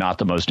maybe not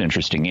the most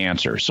interesting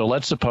answer. So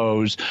let's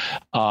suppose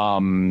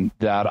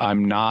that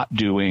I'm not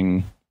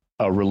doing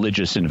a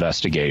religious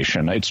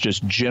investigation. It's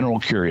just general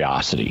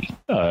curiosity,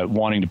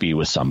 wanting to be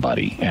with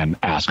somebody and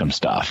ask them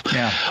stuff.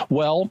 Yeah.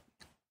 Well,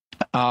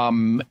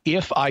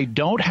 if I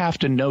don't have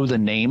to know the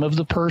name of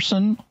the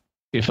person,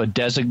 if a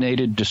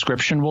designated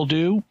description will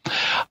do,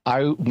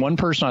 one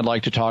person I'd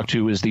like to talk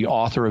to is the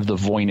author of the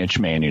Voynich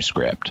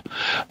manuscript.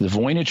 The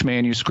Voynich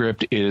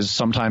manuscript is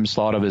sometimes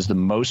thought of as the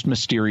most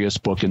mysterious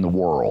book in the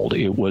world.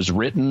 It was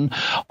written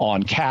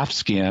on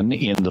calfskin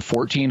in the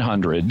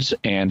 1400s,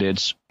 and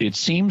it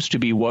seems to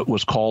be what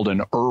was called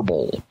an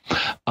herbal,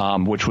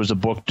 which was a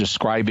book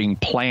describing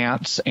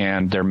plants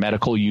and their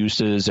medical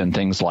uses and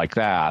things like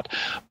that.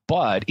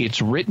 But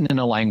it's written in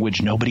a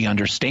language nobody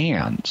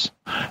understands.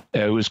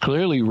 It was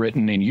clearly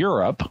written in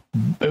Europe,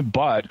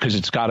 but because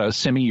it's got a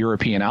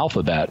semi-European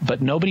alphabet,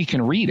 but nobody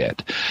can read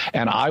it.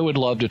 And I would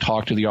love to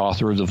talk to the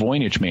author of the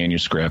Voynich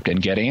manuscript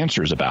and get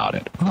answers about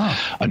it. Huh.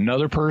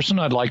 Another person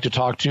I'd like to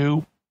talk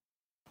to,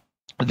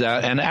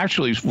 and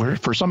actually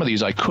for some of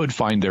these I could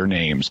find their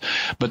names,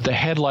 but the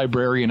head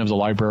librarian of the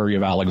Library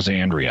of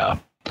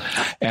Alexandria.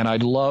 And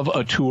I'd love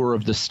a tour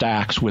of the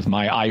stacks with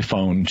my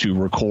iPhone to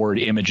record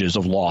images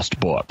of lost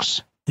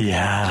books.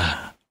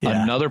 Yeah.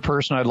 Another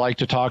person I'd like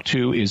to talk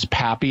to is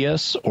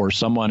Papias, or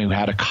someone who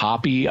had a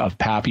copy of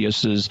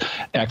Papias's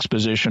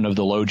exposition of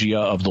the Logia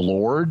of the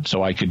Lord,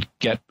 so I could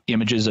get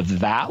images of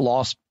that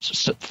lost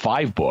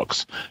 5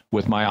 books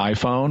with my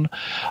iPhone.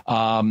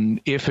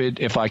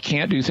 If I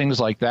can't do things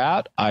like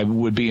that, I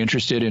would be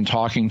interested in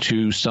talking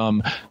to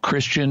some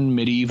Christian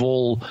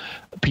medieval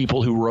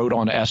people who wrote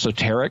on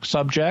esoteric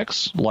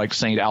subjects, like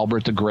St.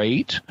 Albert the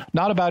Great,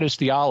 not about his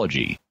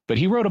theology, but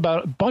he wrote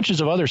about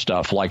bunches of other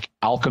stuff like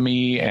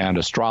alchemy and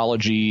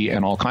astrology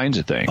and all kinds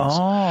of things.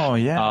 Oh,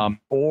 yeah.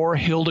 Or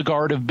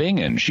Hildegard of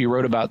Bingen. She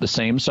wrote about the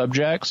same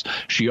subjects.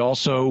 She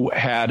also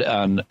had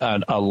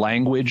a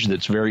language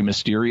that's very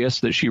mysterious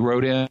that she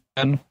wrote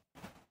in.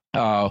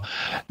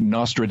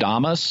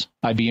 Nostradamus,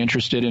 I'd be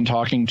interested in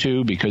talking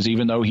to, because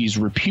even though he's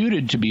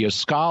reputed to be a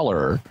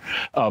scholar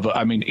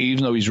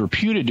even though he's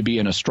reputed to be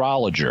an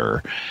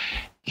astrologer,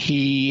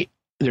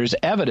 there's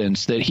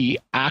evidence that he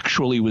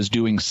actually was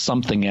doing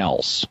something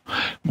else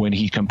when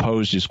he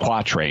composed his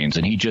quatrains,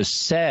 and he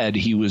just said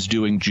he was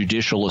doing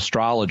judicial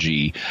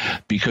astrology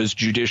because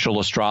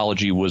judicial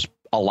astrology was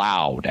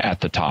allowed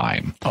at the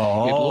time.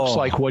 Oh. It looks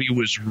like what he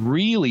was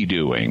really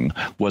doing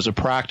was a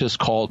practice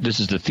called, this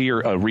is the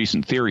theory, a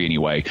recent theory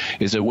anyway,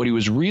 is that what he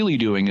was really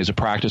doing is a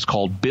practice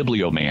called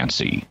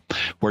bibliomancy,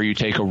 where you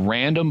take a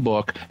random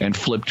book and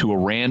flip to a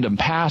random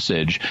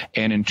passage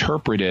and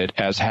interpret it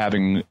as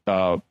having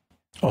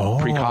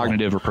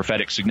precognitive or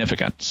prophetic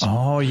significance.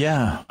 Oh,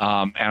 yeah.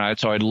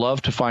 So I'd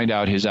love to find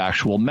out his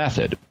actual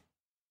method.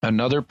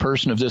 Another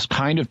person of this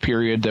kind of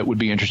period that would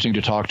be interesting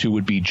to talk to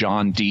would be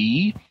John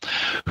Dee,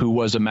 who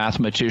was a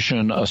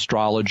mathematician,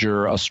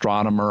 astrologer,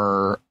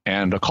 astronomer,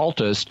 and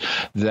occultist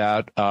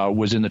that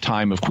was in the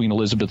time of Queen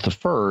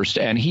Elizabeth I.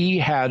 And he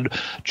had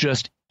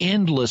just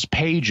endless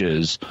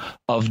pages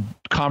of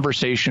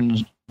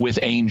conversations with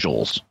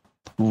angels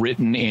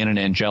written in an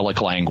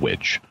angelic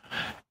language.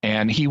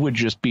 And he would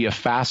just be a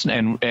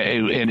fascinating,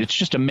 and it's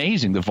just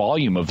amazing the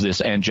volume of this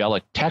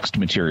angelic text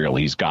material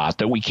he's got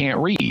that we can't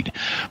read.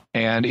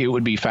 And it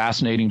would be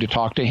fascinating to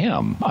talk to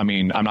him. I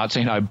mean, I'm not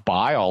saying I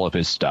buy all of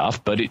his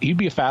stuff, but he'd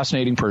be a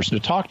fascinating person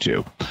to talk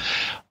to.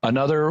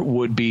 Another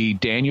would be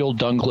Daniel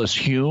Douglas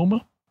Hume,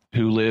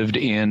 who lived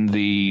in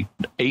the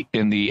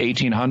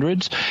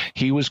 1800s.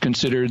 He was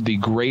considered the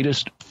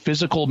greatest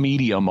physical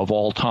medium of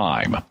all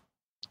time.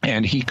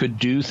 And he could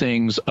do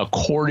things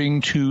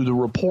according to the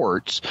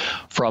reports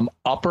from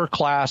upper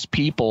class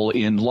people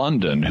in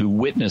London who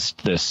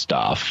witnessed this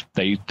stuff.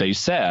 They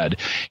said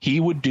he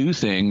would do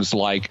things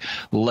like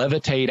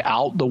levitate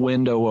out the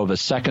window of a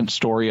second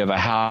story of a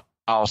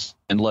house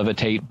and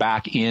levitate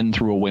back in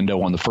through a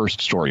window on the first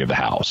story of the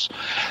house.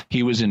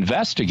 He was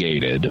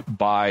investigated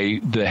by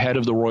the head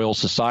of the Royal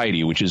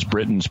Society, which is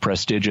Britain's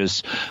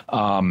prestigious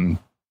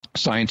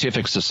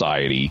scientific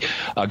society,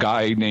 a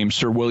guy named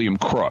Sir William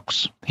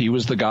Crookes. He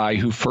was the guy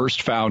who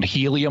first found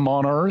helium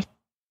on Earth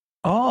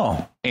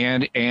Oh.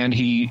 And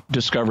he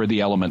discovered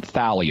the element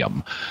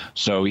thallium.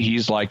 So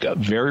he's like a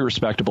very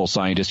respectable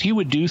scientist. He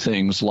would do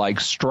things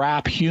like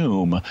strap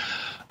Hume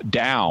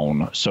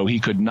down so he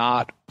could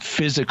not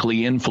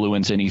physically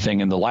influence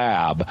anything in the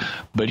lab,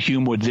 but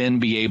Hume would then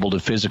be able to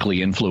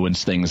physically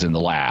influence things in the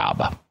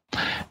lab.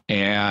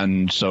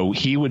 And so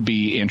he would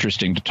be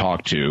interesting to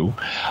talk to.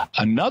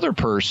 Another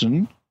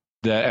person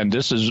and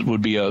this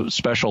would be a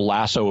special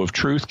lasso of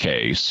truth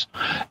case,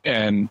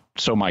 and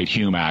so might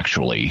Hume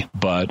actually,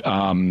 but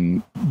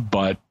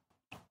I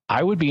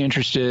would be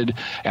interested,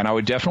 and I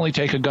would definitely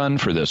take a gun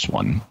for this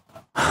one.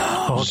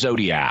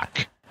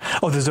 Zodiac.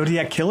 Oh, the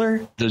Zodiac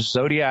Killer? The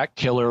Zodiac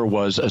Killer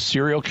was a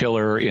serial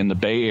killer in the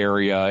Bay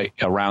Area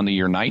around the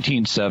year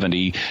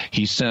 1970.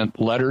 He sent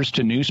letters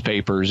to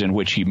newspapers in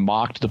which he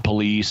mocked the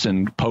police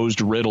and posed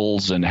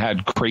riddles and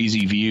had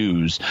crazy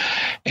views,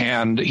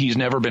 and he's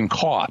never been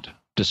caught,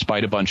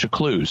 despite a bunch of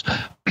clues.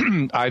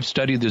 I've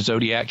studied the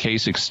Zodiac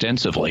case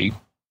extensively,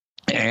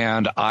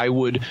 and I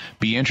would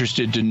be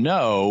interested to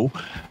know,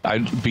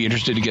 I'd be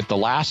interested to get the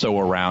lasso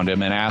around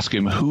him and ask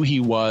him who he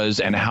was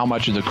and how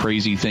much of the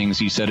crazy things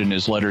he said in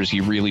his letters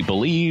he really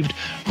believed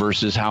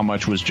versus how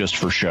much was just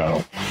for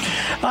show.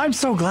 I'm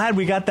so glad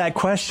we got that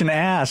question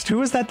asked. Who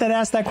was that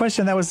asked that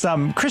question? That was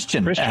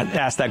Christian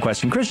asked that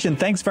question. Christian,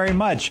 thanks very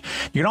much.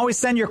 You can always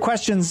send your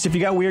questions if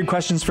you got weird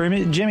questions for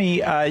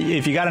Jimmy.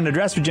 If you got an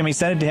address for Jimmy,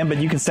 send it to him, but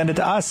you can send it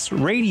to us.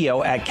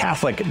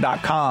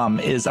 radio@catholic.com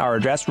is our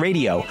address.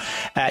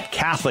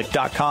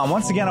 radio@catholic.com.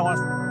 Once again, I want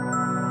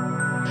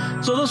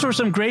So those were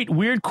some great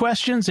weird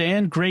questions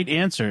and great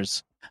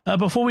answers.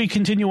 Before we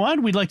continue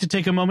on, we'd like to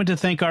take a moment to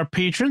thank our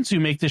patrons who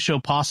make this show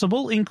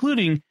possible,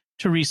 including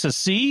Teresa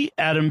C.,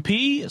 Adam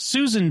P.,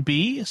 Susan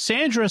B.,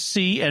 Sandra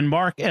C., and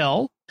Mark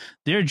L.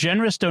 Their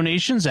generous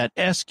donations at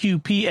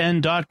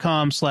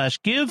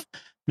sqpn.com/give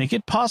make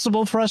it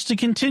possible for us to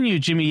continue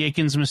Jimmy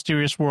Akin's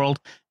Mysterious World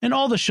and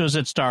all the shows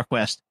at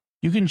StarQuest.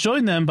 You can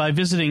join them by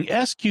visiting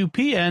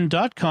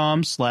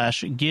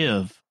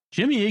sqpn.com/give.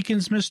 Jimmy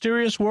Akin's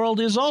Mysterious World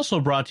is also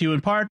brought to you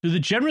in part through the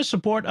generous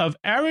support of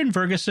Aaron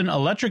Ferguson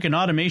Electric and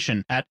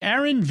Automation at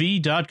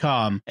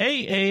aaronv.com,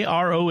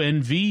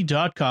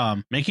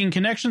 AARONV.com, making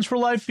connections for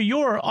life for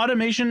your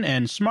automation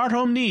and smart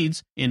home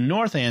needs in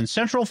North and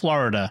Central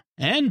Florida.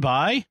 And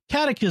by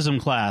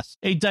Catechism Class,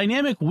 a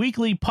dynamic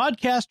weekly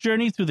podcast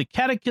journey through the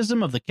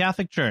Catechism of the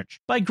Catholic Church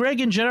by Greg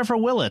and Jennifer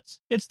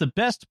Willits. It's the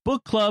best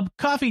book club,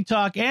 coffee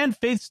talk, and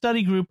faith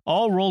study group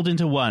all rolled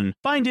into one.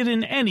 Find it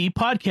in any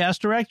podcast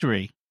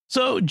directory.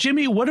 So,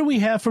 Jimmy, what do we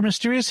have for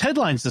mysterious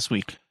headlines this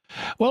week?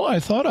 Well, I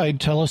thought I'd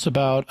tell us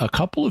about a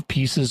couple of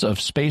pieces of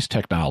space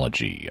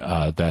technology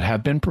that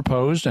have been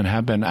proposed and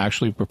have been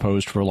actually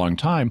proposed for a long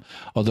time,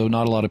 although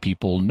not a lot of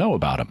people know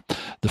about them.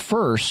 The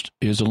first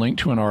is a link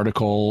to an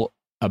article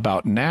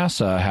about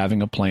NASA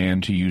having a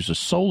plan to use a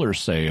solar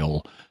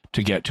sail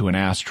to get to an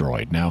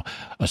asteroid. Now,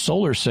 a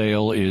solar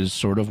sail is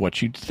sort of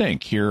what you'd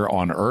think. Here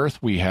on Earth,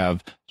 we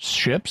have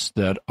ships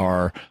that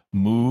are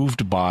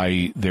moved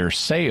by their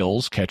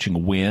sails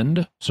catching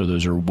wind. So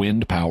those are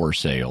wind power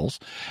sails.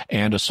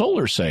 And a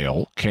solar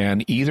sail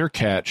can either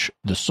catch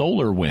the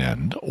solar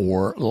wind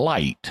or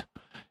light,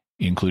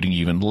 including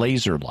even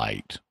laser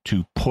light,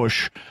 to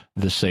push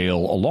the sail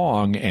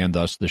along and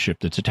thus the ship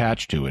that's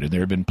attached to it. And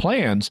there have been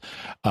plans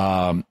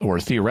or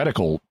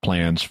theoretical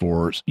plans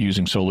for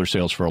using solar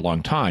sails for a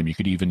long time. You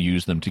could even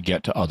use them to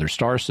get to other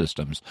star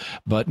systems.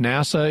 But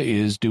NASA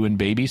is doing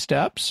baby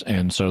steps,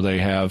 and so they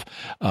have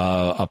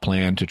a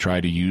plan to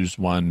try to use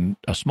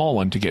a small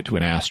one, to get to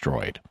an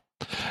asteroid.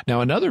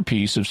 Now, another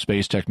piece of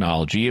space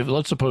technology,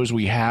 let's suppose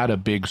we had a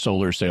big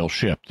solar sail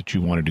ship that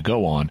you wanted to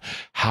go on.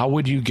 How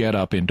would you get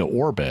up into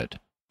orbit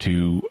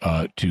to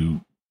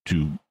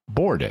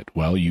board it?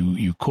 Well,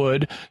 you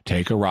could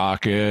take a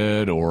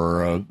rocket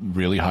or a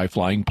really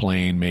high-flying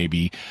plane,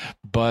 maybe,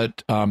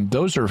 but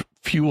those are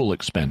fuel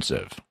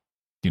expensive.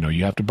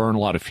 You have to burn a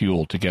lot of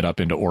fuel to get up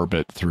into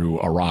orbit through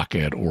a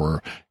rocket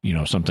or,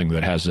 something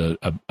that has an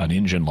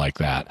engine like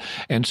that.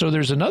 And so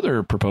there's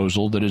another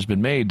proposal that has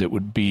been made that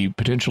would be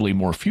potentially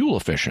more fuel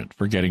efficient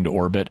for getting to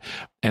orbit,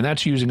 and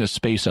that's using a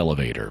space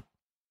elevator.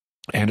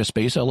 And a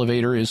space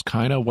elevator is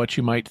kind of what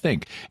you might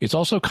think. It's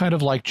also kind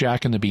of like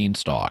Jack and the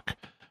Beanstalk,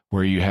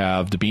 where you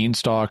have the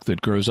beanstalk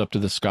that grows up to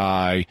the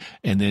sky,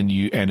 and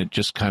it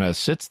just kind of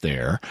sits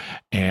there,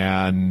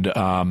 and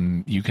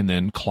you can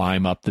then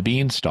climb up the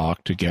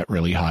beanstalk to get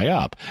really high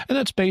up. And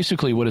that's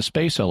basically what a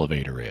space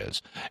elevator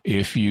is.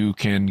 If you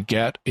can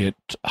get it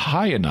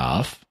high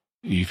enough,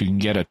 if you can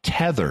get a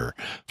tether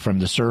from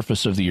the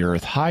surface of the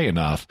Earth high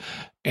enough,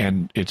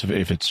 and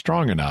if it's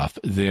strong enough,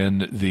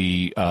 then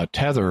the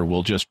tether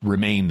will just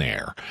remain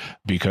there,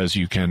 because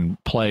you can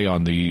play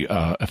on the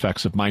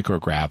effects of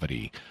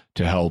microgravity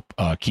to help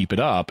keep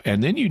it up.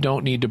 And then you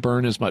don't need to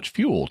burn as much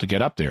fuel to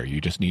get up there. You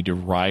just need to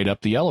ride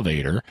up the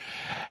elevator.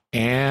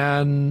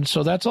 And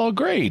so that's all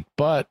great.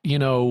 But,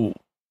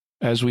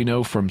 as we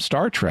know from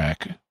Star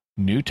Trek,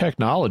 new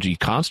technology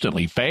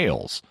constantly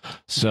fails.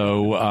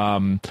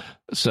 So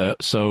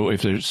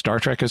if Star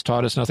Trek has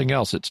taught us nothing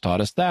else, it's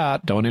taught us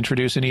that don't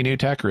introduce any new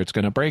tech or it's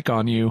going to break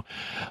on you.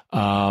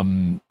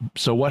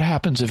 So what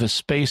happens if a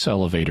space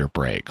elevator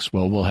breaks?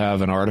 Well, we'll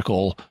have an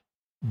article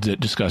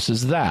that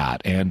discusses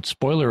that. And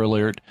spoiler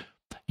alert,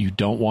 you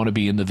don't want to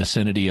be in the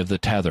vicinity of the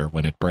tether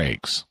when it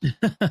breaks.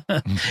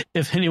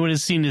 If anyone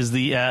has seen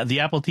the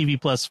Apple TV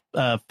Plus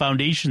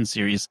Foundation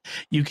series,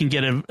 you can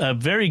get a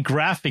very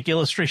graphic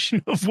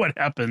illustration of what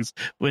happens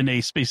when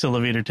a space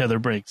elevator tether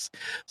breaks.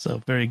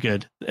 So very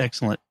good.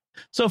 Excellent.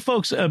 So,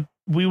 folks,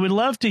 we would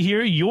love to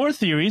hear your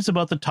theories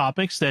about the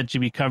topics that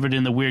Jimmy covered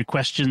in the weird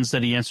questions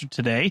that he answered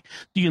today.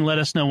 You can let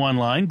us know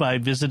online by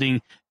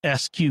visiting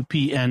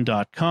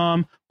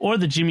sqpn.com or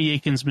the Jimmy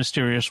Akin's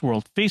Mysterious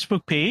World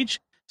Facebook page,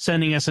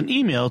 sending us an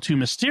email to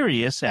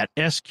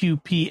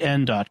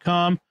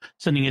mysterious@sqpn.com,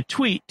 sending a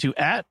tweet to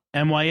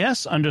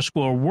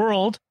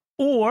 @MYS_world,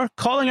 or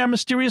calling our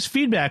mysterious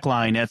feedback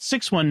line at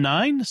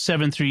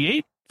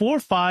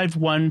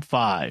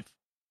 619-738-4515.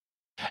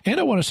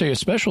 And I want to say a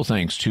special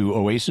thanks to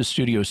Oasis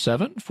Studio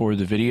 7 for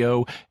the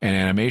video and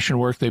animation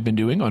work they've been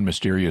doing on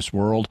Mysterious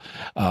World.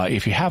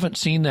 If you haven't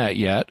seen that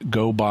yet,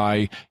 go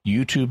by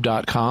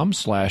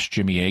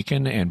youtube.com/Jimmy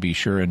Akin and be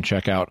sure and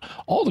check out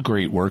all the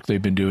great work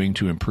they've been doing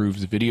to improve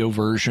the video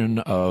version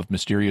of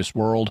Mysterious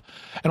World.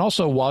 And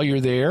also, while you're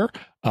there,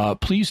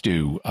 please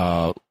do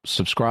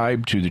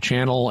subscribe to the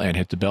channel and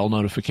hit the bell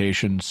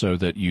notification so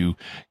that you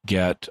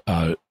get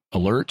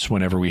alerts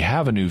whenever we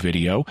have a new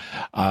video.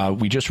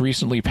 We just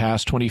recently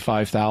passed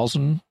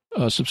 25,000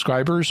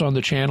 subscribers on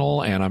the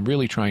channel, and I'm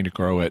really trying to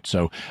grow it,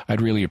 so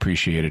I'd really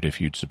appreciate it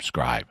if you'd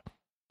subscribe.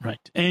 Right.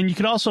 And you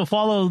can also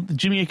follow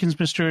Jimmy Akin's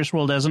Mysterious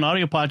World as an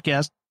audio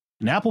podcast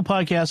in Apple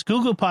Podcasts,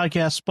 Google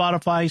Podcasts,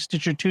 Spotify,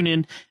 Stitcher,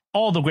 TuneIn,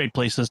 all the great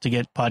places to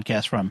get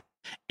podcasts from.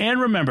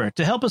 And remember,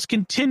 to help us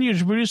continue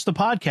to produce the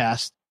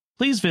podcast,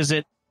 please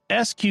visit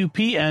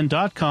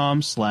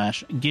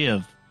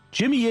sqpn.com/give.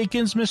 Jimmy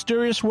Akin's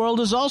Mysterious World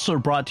is also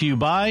brought to you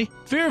by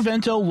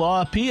Fearvento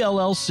Law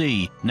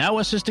PLLC, now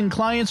assisting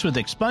clients with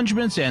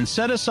expungements and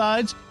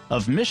set-asides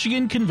of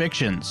Michigan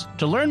convictions.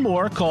 To learn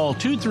more, call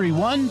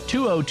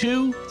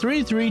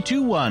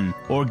 231-202-3321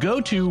 or go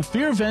to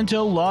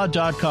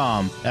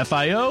fearventolaw.com,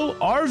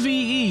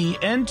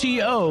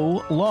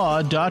 FIORVENTO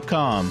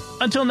law.com.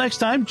 Until next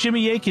time,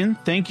 Jimmy Akin,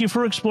 thank you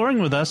for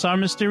exploring with us our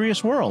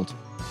mysterious world.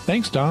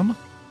 Thanks, Dom.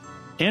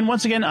 And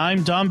once again,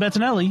 I'm Dom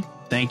Bettinelli.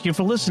 Thank you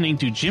for listening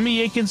to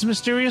Jimmy Akin's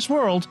Mysterious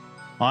World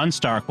on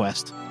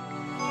StarQuest.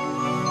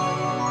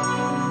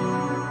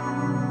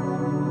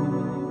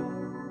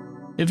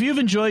 If you've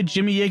enjoyed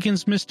Jimmy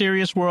Akin's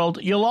Mysterious World,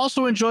 you'll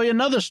also enjoy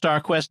another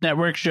StarQuest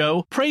Network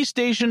show,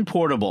 PlayStation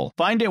Portable.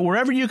 Find it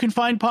wherever you can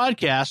find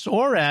podcasts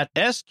or at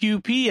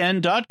sqpn.com/PSP.